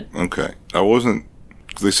Senate. Okay.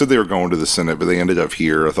 They said they were going to the Senate, but they ended up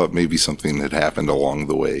here. I thought maybe something had happened along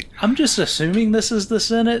the way. I'm just assuming this is the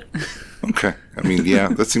Senate. Okay. I mean, yeah,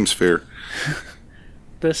 that seems fair.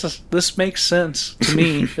 This makes sense to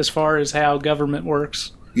me as far as how government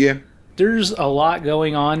works. Yeah. There's a lot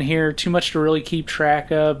going on here, too much to really keep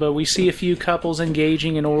track of, but we see a few couples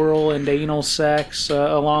engaging in oral and anal sex,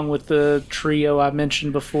 along with the trio I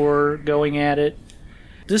mentioned before going at it.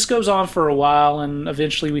 This goes on for a while, and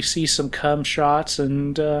eventually we see some cum shots,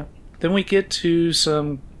 and then we get to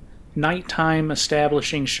some nighttime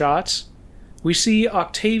establishing shots. We see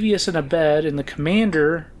Octavius in a bed, and the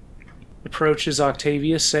commander approaches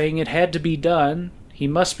Octavius, saying it had to be done. He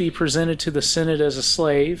must be presented to the Senate as a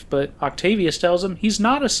slave, but Octavius tells him he's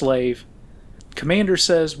not a slave. Commander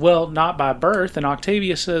says, well, not by birth, and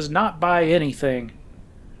Octavius says, not by anything.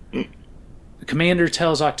 The commander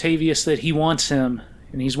tells Octavius that he wants him,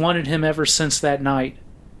 and he's wanted him ever since that night.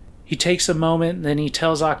 He takes a moment, and then he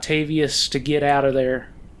tells Octavius to get out of there.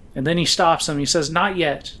 And then he stops him. He says, not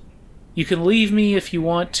yet. You can leave me if you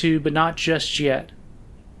want to, but not just yet.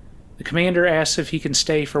 The commander asks if he can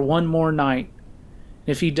stay for one more night.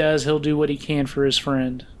 If he does, he'll do what he can for his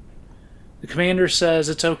friend. The commander says,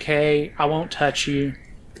 it's okay, I won't touch you.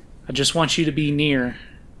 I just want you to be near.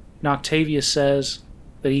 And Octavius says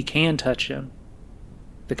that he can touch him.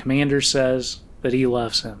 The commander says that he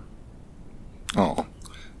loves him. Oh,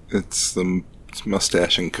 it's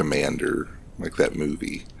Mustache and Commander, like that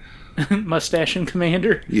movie. Mustache and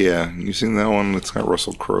Commander? Yeah, you seen that one? It's got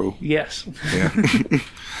Russell Crowe. Yes.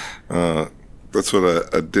 Yeah. That's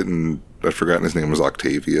what I'd forgotten his name was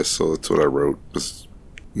Octavius, so that's what I wrote, was,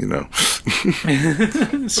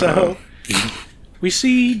 So, we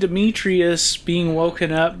see Demetrius being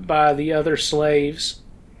woken up by the other slaves.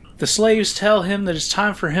 The slaves tell him that it's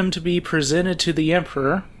time for him to be presented to the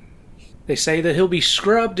emperor. They say that he'll be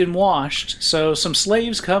scrubbed and washed, so some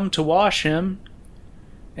slaves come to wash him,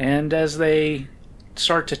 and as they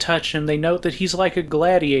start to touch him, they note that he's like a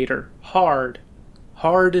gladiator, hard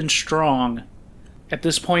and strong. At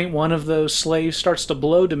this point, one of those slaves starts to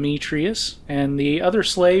blow Demetrius, and the other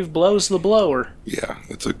slave blows the blower. Yeah,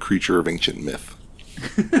 it's a creature of ancient myth.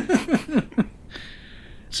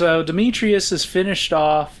 So Demetrius is finished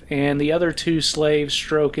off, and the other two slaves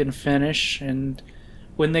stroke and finish, and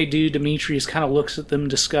when they do, Demetrius kind of looks at them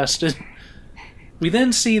disgusted. We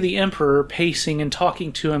then see the emperor pacing and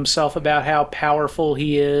talking to himself about how powerful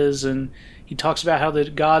he is, and he talks about how the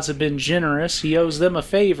gods have been generous, he owes them a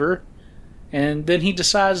favor, and then he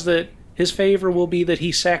decides that his favor will be that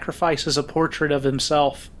he sacrifices a portrait of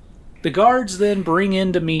himself. The guards then bring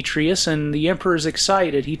in Demetrius, and the emperor's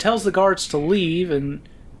excited. He tells the guards to leave, and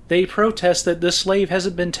They protest that this slave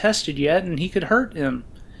hasn't been tested yet and he could hurt him.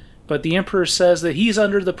 But the Emperor says that he's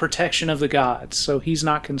under the protection of the gods, so he's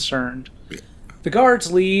not concerned. The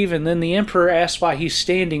guards leave, and then the Emperor asks why he's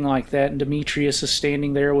standing like that, and Demetrius is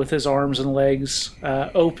standing there with his arms and legs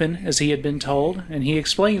open, as he had been told, and he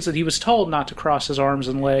explains that he was told not to cross his arms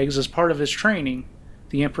and legs as part of his training.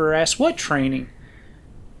 The Emperor asks, what training?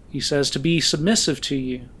 He says, to be submissive to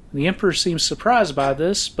you. The Emperor seems surprised by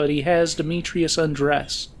this, but he has Demetrius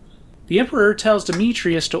undress. The Emperor tells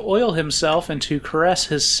Demetrius to oil himself and to caress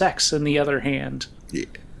his sex in the other hand.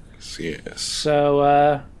 Yes.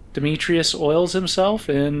 So, Demetrius oils himself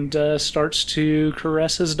and starts to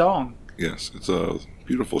caress his dong. Yes, it's a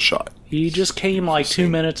beautiful shot. He just came like 2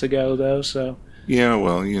 minutes ago, though, so... Yeah,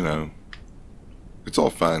 well, it's all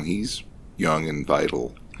fine. He's young and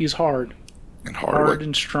vital. He's hard. And hard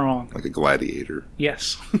and strong. Like a gladiator.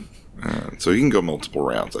 Yes. So he can go multiple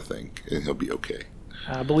rounds, I think, and he'll be okay.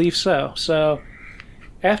 I believe so. So,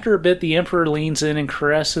 after a bit, the Emperor leans in and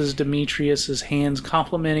caresses Demetrius's hands,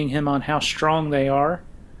 complimenting him on how strong they are.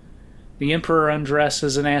 The Emperor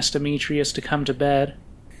undresses and asks Demetrius to come to bed.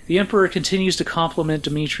 The Emperor continues to compliment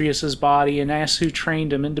Demetrius's body and asks who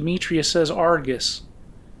trained him, and Demetrius says Argus.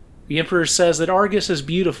 The Emperor says that Argus is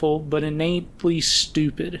beautiful, but innately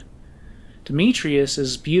stupid. Demetrius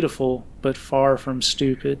is beautiful, but far from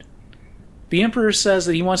stupid. The Emperor says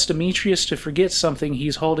that he wants Demetrius to forget something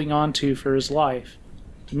he's holding on to for his life.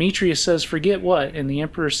 Demetrius says, forget what? And the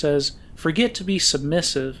Emperor says, forget to be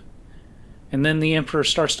submissive. And then the Emperor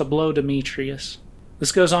starts to blow Demetrius.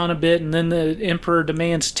 This goes on a bit, and then the Emperor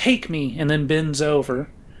demands, take me, and then bends over.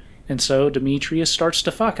 And so Demetrius starts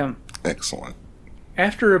to fuck him. Excellent.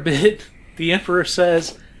 After a bit, the Emperor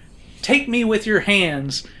says, take me with your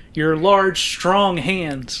hands, your large, strong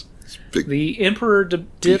hands. The Emperor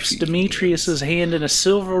dips Demetrius's hand in a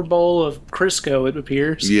silver bowl of Crisco, it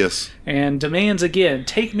appears. Yes. And demands again,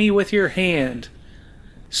 take me with your hand.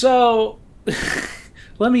 So...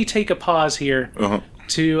 Let me take a pause here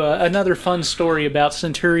to another fun story about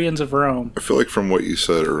Centurions of Rome. I feel like from what you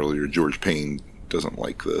said earlier, George Payne doesn't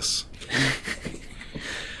like this.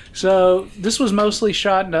 So, this was mostly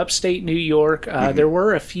shot in upstate New York. There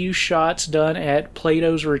were a few shots done at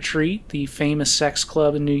Plato's Retreat, the famous sex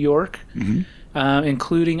club in New York,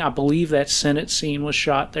 including, I believe, that Senate scene was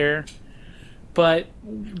shot there. But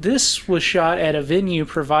this was shot at a venue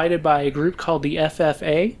provided by a group called the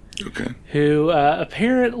FFA. Okay. Who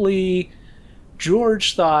apparently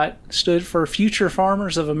George thought stood for Future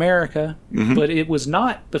Farmers of America, but it was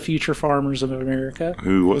not the Future Farmers of America.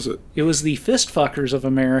 Who was it? It was the Fist Fuckers of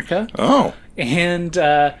America. Oh. And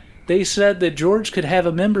they said that George could have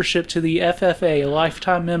a membership to the FFA, a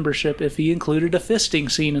lifetime membership, if he included a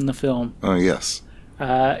fisting scene in the film. Oh, yes.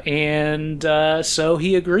 And so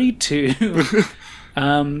he agreed to.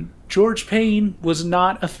 George Payne was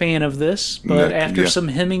not a fan of this, but after some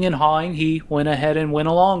hemming and hawing, he went ahead and went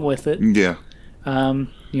along with it. Yeah.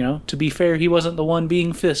 To be fair, he wasn't the one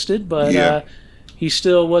being fisted, but he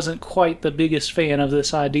still wasn't quite the biggest fan of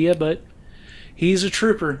this idea, but he's a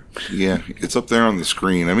trooper. Yeah, it's up there on the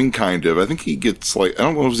screen. I mean, kind of. I think he gets, I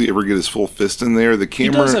don't know if he ever get his full fist in there. The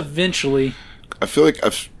camera... He does eventually. I feel like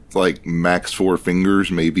I've, max 4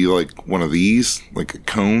 fingers, maybe one of these, like a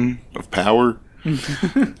cone of power.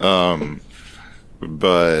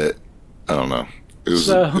 But I don't know. It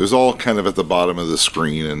was all kind of at the bottom of the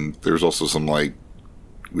screen, and there's also some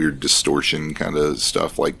weird distortion kind of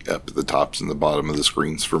stuff up at the tops and the bottom of the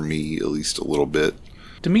screens for me, at least a little bit.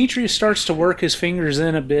 Demetrius starts to work his fingers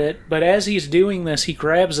in a bit, but as he's doing this, he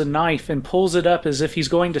grabs a knife and pulls it up as if he's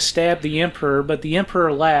going to stab the Emperor, but the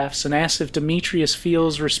Emperor laughs and asks if Demetrius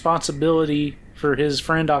feels responsibility for his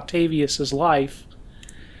friend Octavius's life.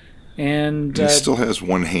 And he still has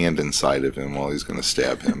one hand inside of him while he's going to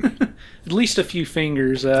stab him. At least a few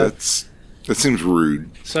fingers. That seems rude.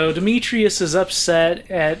 So Demetrius is upset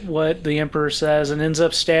at what the Emperor says and ends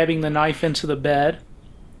up stabbing the knife into the bed.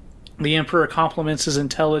 The Emperor compliments his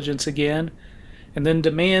intelligence again, and then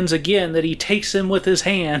demands again that he takes him with his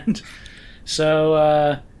hand.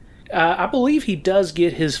 So I believe he does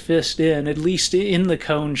get his fist in, at least in the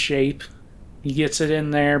cone shape. He gets it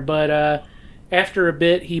in there, but... After a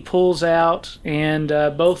bit, he pulls out, and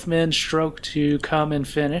both men stroke to come and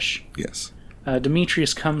finish. Yes.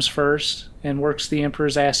 Demetrius comes first and works the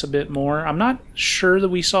Emperor's ass a bit more. I'm not sure that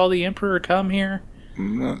we saw the Emperor come here.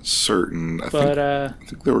 I'm not certain. I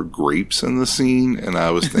think there were grapes in the scene, and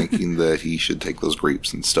I was thinking that he should take those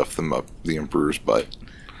grapes and stuff them up the Emperor's butt.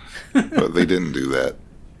 But they didn't do that.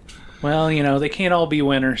 Well, they can't all be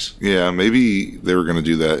winners. Yeah, maybe they were going to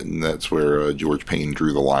do that, and that's where George Payne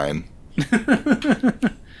drew the line.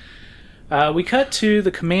 We cut to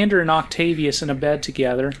the commander and Octavius in a bed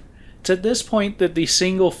together. It's at this point that the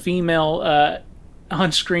single female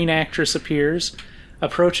on-screen actress appears,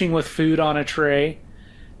 approaching with food on a tray.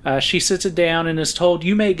 She sits it down and is told,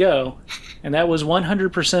 "You may go." And that was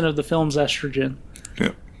 100% of the film's estrogen.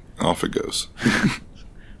 Yep. Off it goes.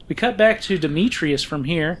 We cut back to Demetrius from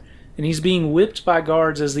here, and he's being whipped by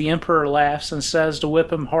guards as the Emperor laughs and says to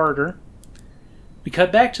whip him harder. We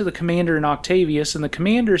cut back to the commander and Octavius, and the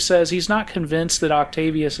commander says he's not convinced that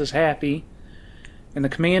Octavius is happy. And the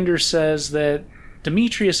commander says that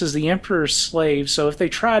Demetrius is the Emperor's slave, so if they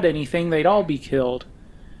tried anything, they'd all be killed.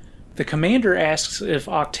 The commander asks if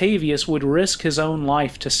Octavius would risk his own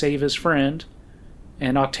life to save his friend,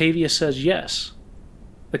 and Octavius says yes.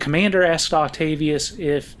 The commander asks Octavius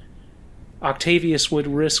if Octavius would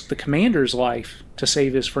risk the commander's life to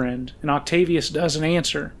save his friend, and Octavius doesn't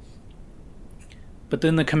answer. But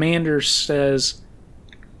then the commander says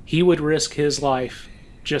he would risk his life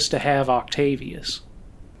just to have Octavius.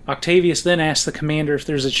 Octavius then asks the commander if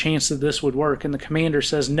there's a chance that this would work, and the commander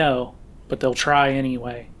says no, but they'll try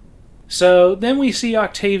anyway. So then we see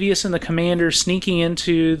Octavius and the commander sneaking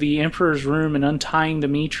into the Emperor's room and untying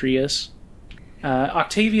Demetrius.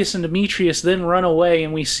 Octavius and Demetrius then run away,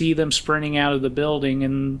 and we see them sprinting out of the building,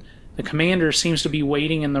 and the commander seems to be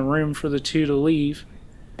waiting in the room for the two to leave.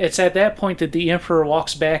 It's at that point that the Emperor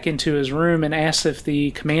walks back into his room and asks if the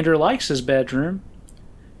commander likes his bedroom,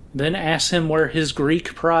 then asks him where his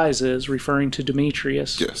Greek prize is, referring to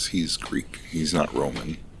Demetrius. Yes, he's Greek. He's not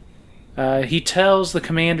Roman. He tells the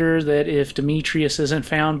commander that if Demetrius isn't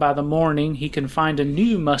found by the morning, he can find a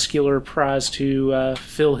new muscular prize to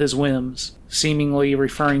fill his whims, seemingly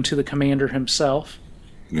referring to the commander himself.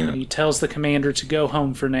 Yeah. And he tells the commander to go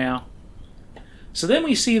home for now. So then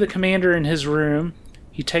we see the commander in his room.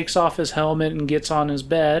 He takes off his helmet and gets on his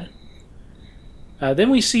bed.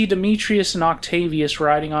 Then we see Demetrius and Octavius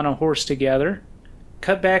riding on a horse together.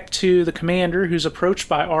 Cut back to the commander, who's approached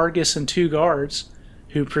by Argus and two guards,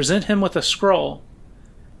 who present him with a scroll.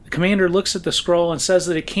 The commander looks at the scroll and says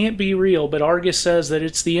that it can't be real, but Argus says that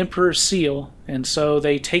it's the Emperor's seal, and so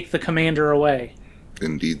they take the commander away.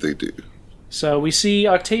 Indeed they do. So we see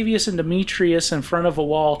Octavius and Demetrius in front of a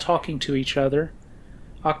wall talking to each other.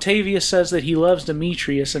 Octavius says that he loves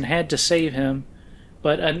Demetrius and had to save him,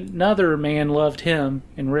 but another man loved him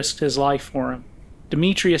and risked his life for him.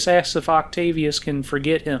 Demetrius asks if Octavius can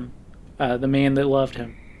forget him, the man that loved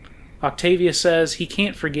him. Octavius says he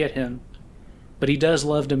can't forget him, but he does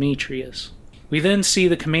love Demetrius. We then see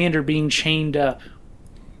the commander being chained up.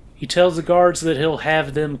 He tells the guards that he'll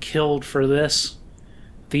have them killed for this.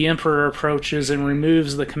 The Emperor approaches and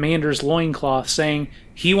removes the commander's loincloth, saying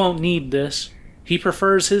he won't need this. He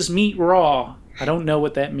prefers his meat raw. I don't know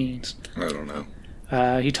what that means. I don't know.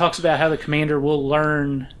 He talks about how the commander will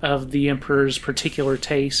learn of the Emperor's particular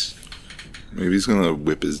taste. Maybe he's going to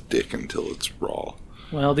whip his dick until it's raw.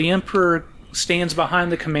 Well, the Emperor stands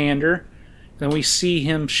behind the commander. Then we see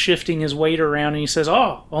him shifting his weight around, and he says,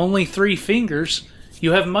 "Oh, only 3 fingers.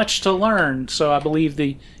 You have much to learn." So I believe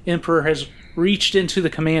the Emperor has reached into the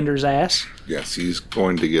commander's ass. Yes, he's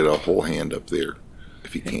going to get a whole hand up there,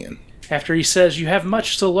 if he can. After he says, "You have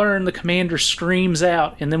much to learn," the commander screams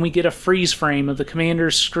out, and then we get a freeze frame of the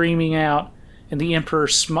commander screaming out, and the Emperor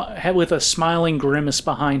with a smiling grimace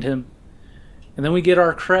behind him. And then we get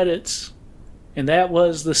our credits, and that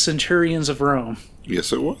was the Centurions of Rome.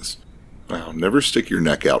 Yes, it was. Wow, never stick your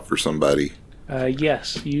neck out for somebody.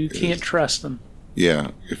 Yes, you can't trust them.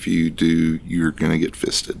 Yeah, if you do, you're going to get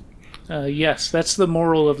fisted. Yes, that's the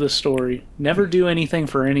moral of the story. Never do anything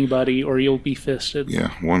for anybody or you'll be fisted.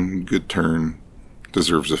 Yeah, one good turn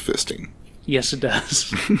deserves a fisting. Yes, it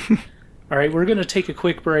does. All right, we're going to take a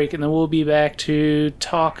quick break, and then we'll be back to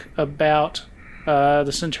talk about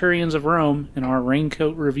the Centurions of Rome in our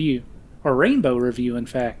Raincoat review. Or Rainbow review, in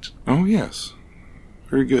fact. Oh, yes.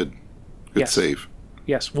 Very good. Good Yes. save.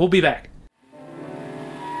 Yes, we'll be back.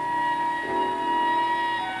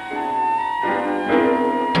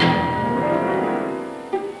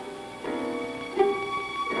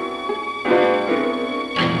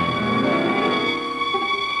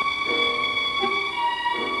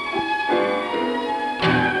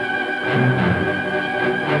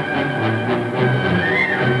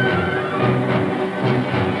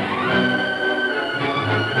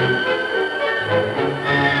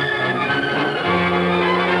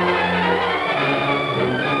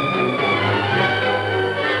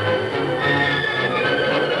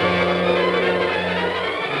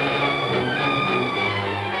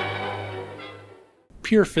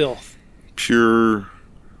 Pure filth. Pure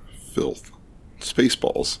filth.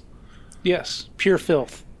 Spaceballs. Yes, pure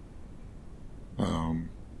filth.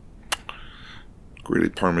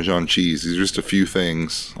 grated Parmesan cheese. These are just a few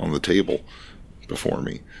things on the table before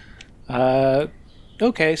me.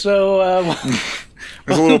 Okay, so...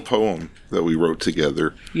 There's a little poem that we wrote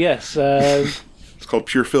together. Yes. It's called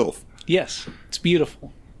Pure Filth. Yes, it's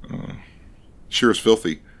beautiful. Sure is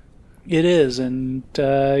filthy. It is, and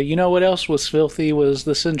you know what else was filthy was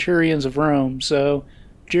the Centurions of Rome. So,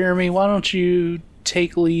 Jeremy, why don't you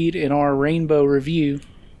take lead in our Rainbow Review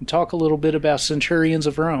and talk a little bit about Centurions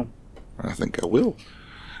of Rome? I think I will.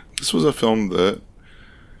 This was a film that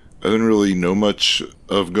I didn't really know much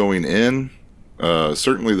of going in.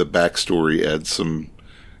 Certainly the backstory adds some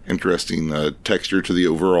interesting texture to the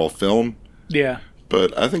overall film. Yeah.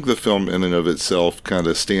 But I think the film in and of itself kind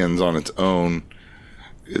of stands on its own.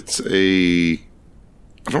 It's I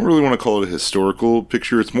don't really want to call it a historical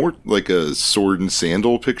picture. It's more like a sword and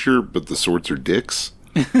sandal picture, but the swords are dicks.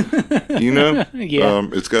 You know? Yeah.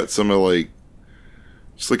 It's got some of like,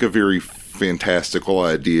 just like a very fantastical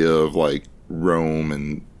idea of like Rome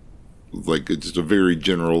and like just a very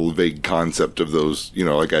general, vague concept of those, you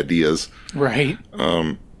know, like ideas. Right.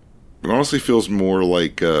 It honestly feels more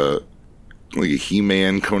like a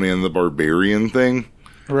He-Man, Conan the Barbarian thing.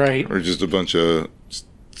 Right. Or just a bunch of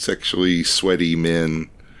sexually sweaty men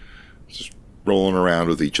just rolling around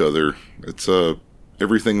with each other. It's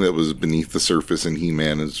everything that was beneath the surface in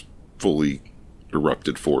He-Man is fully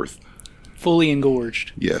erupted forth. Fully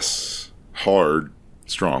engorged. Yes. Hard,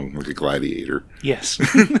 strong, like a gladiator. Yes.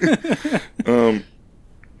 And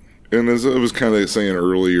as I was kind of saying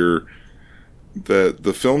earlier, that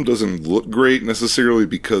the film doesn't look great necessarily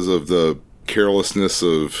because of the carelessness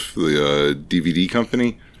of the DVD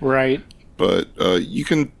company. Right. But you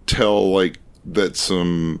can tell like that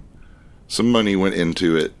some money went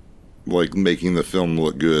into it, like making the film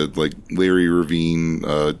look good. Like Larry Ravine,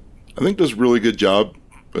 I think does a really good job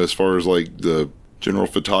as far as like the general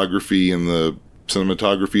photography and the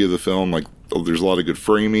cinematography of the film. Like there's a lot of good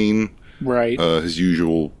framing. Right. His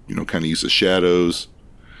usual, you know, kind of use of shadows,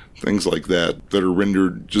 things like that are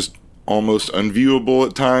rendered just almost unviewable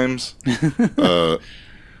at times.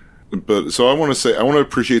 But so I want to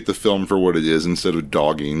appreciate the film for what it is instead of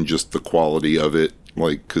dogging just the quality of it.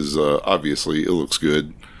 Like, because obviously it looks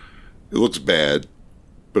good. It looks bad,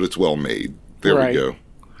 but it's well made. There we go.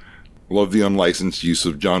 Love the unlicensed use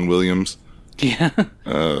of John Williams. Yeah.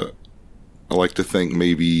 I like to think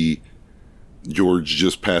maybe George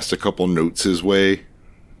just passed a couple notes his way,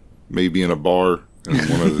 maybe in a bar. And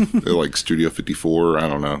one of the, like Studio 54, I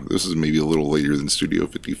don't know. This is maybe a little later than Studio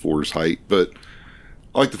 54's height, but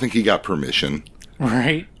I like to think he got permission.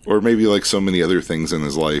 Right. Or maybe like so many other things in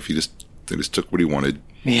his life, they just took what he wanted.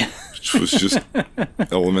 Yeah. Which was just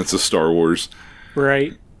elements of Star Wars.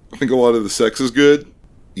 Right. I think a lot of the sex is good.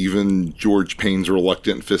 Even George Payne's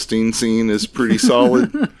reluctant fisting scene is pretty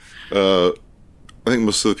solid. I think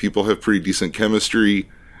most of the people have pretty decent chemistry.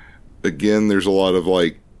 Again, there's a lot of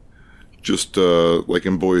like, just like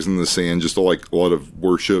in Boys in the Sand, just like a lot of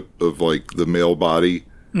worship of like the male body.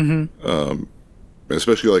 Mm-hmm.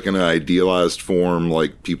 Especially like in an idealized form,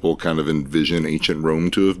 like people kind of envision ancient Rome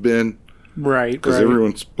to have been. Right. Because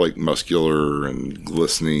everyone's like muscular and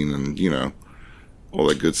glistening and, you know, all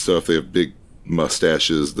that good stuff. They have big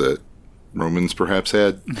mustaches that Romans perhaps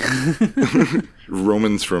had.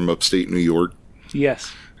 Romans from upstate New York.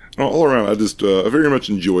 Yes. All around, I very much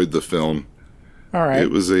enjoyed the film. All right.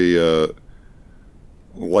 It was a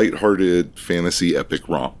lighthearted fantasy epic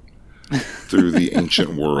romp through the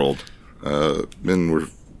ancient world. Men were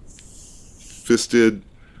fisted,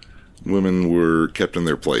 women were kept in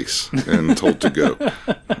their place and told to go.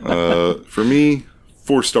 For me,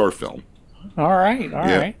 4-star film. All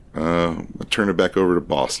right. I'll turn it back over to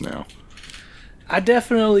Boss now. I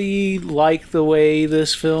definitely like the way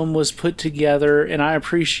this film was put together, and I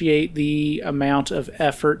appreciate the amount of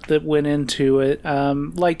effort that went into it.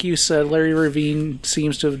 Like you said, Larry Ravine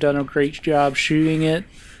seems to have done a great job shooting it.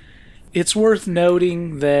 It's worth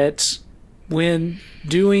noting that when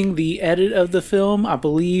doing the edit of the film, I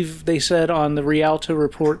believe they said on the Rialto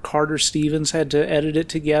report Carter Stevens had to edit it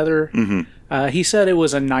together. Mm-hmm. He said it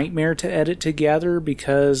was a nightmare to edit together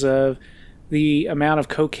because of the amount of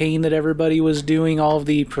cocaine that everybody was doing. All of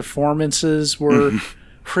the performances were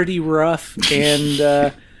pretty rough,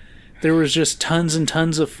 and there was just tons and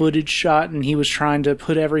tons of footage shot, and he was trying to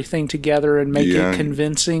put everything together and make it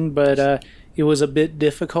convincing, but it was a bit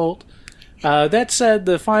difficult. That said,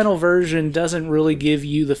 the final version doesn't really give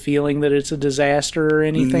you the feeling that it's a disaster or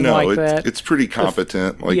anything like that. It's pretty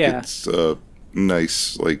competent. It's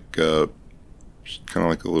nice, like kind of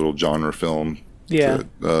like a little genre film. Yeah.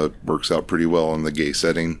 That works out pretty well in the gay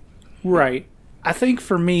setting. Right. I think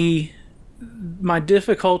for me, my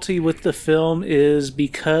difficulty with the film is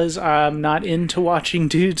because I'm not into watching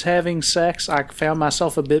dudes having sex, I found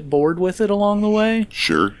myself a bit bored with it along the way.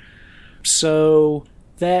 Sure. So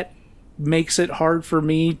that makes it hard for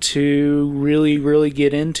me to really, really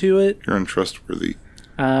get into it. You're untrustworthy.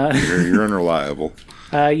 You're unreliable.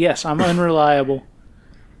 Yes, I'm unreliable.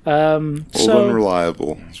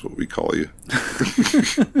 Unreliable is what we call you.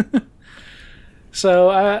 So,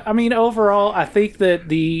 I mean, overall, I think that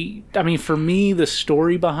for me, the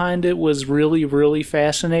story behind it was really, really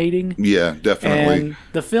fascinating. Yeah, definitely. And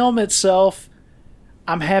the film itself,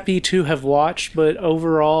 I'm happy to have watched, but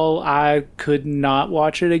overall, I could not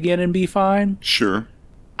watch it again and be fine. Sure.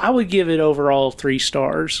 I would give it overall 3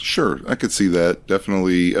 stars. Sure, I could see that.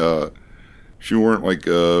 Definitely, if you weren't like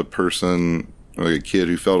a person, like a kid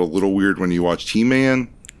who felt a little weird when you watched He-Man,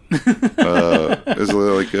 as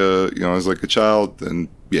like a child, then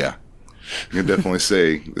yeah, you can definitely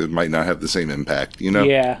say it might not have the same impact,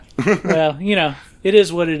 Yeah. Well, it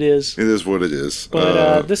is what it is. It is what it is.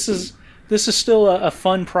 But this is still a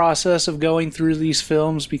fun process of going through these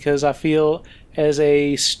films, because I feel as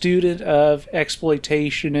a student of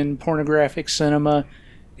exploitation and pornographic cinema,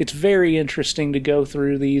 it's very interesting to go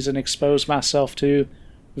through these and expose myself to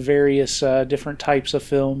various different types of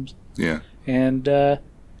films. Yeah. And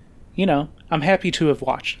I'm happy to have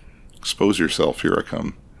watched. Expose yourself. Here I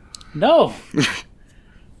come. No.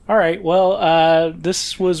 All right. Well,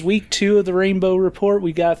 this was week 2 of the Rainbow Report.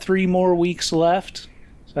 We got 3 more weeks left.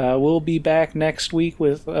 We'll be back next week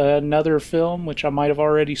with another film, which I might have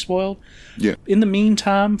already spoiled. Yeah. In the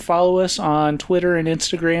meantime, follow us on Twitter and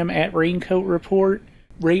Instagram at Raincoat Report.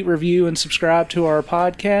 Rate, review, and subscribe to our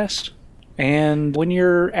podcast. And when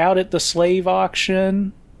you're out at the slave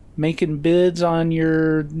auction making bids on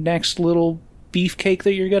your next little beefcake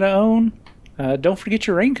that you're going to own, don't forget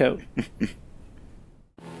your raincoat.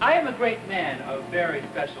 I am a great man of very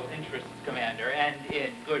special interests, Commander, and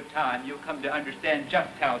in good time you'll come to understand just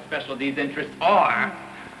how special these interests are.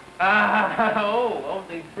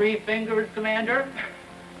 Only 3 fingers, Commander?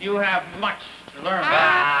 You have much to learn.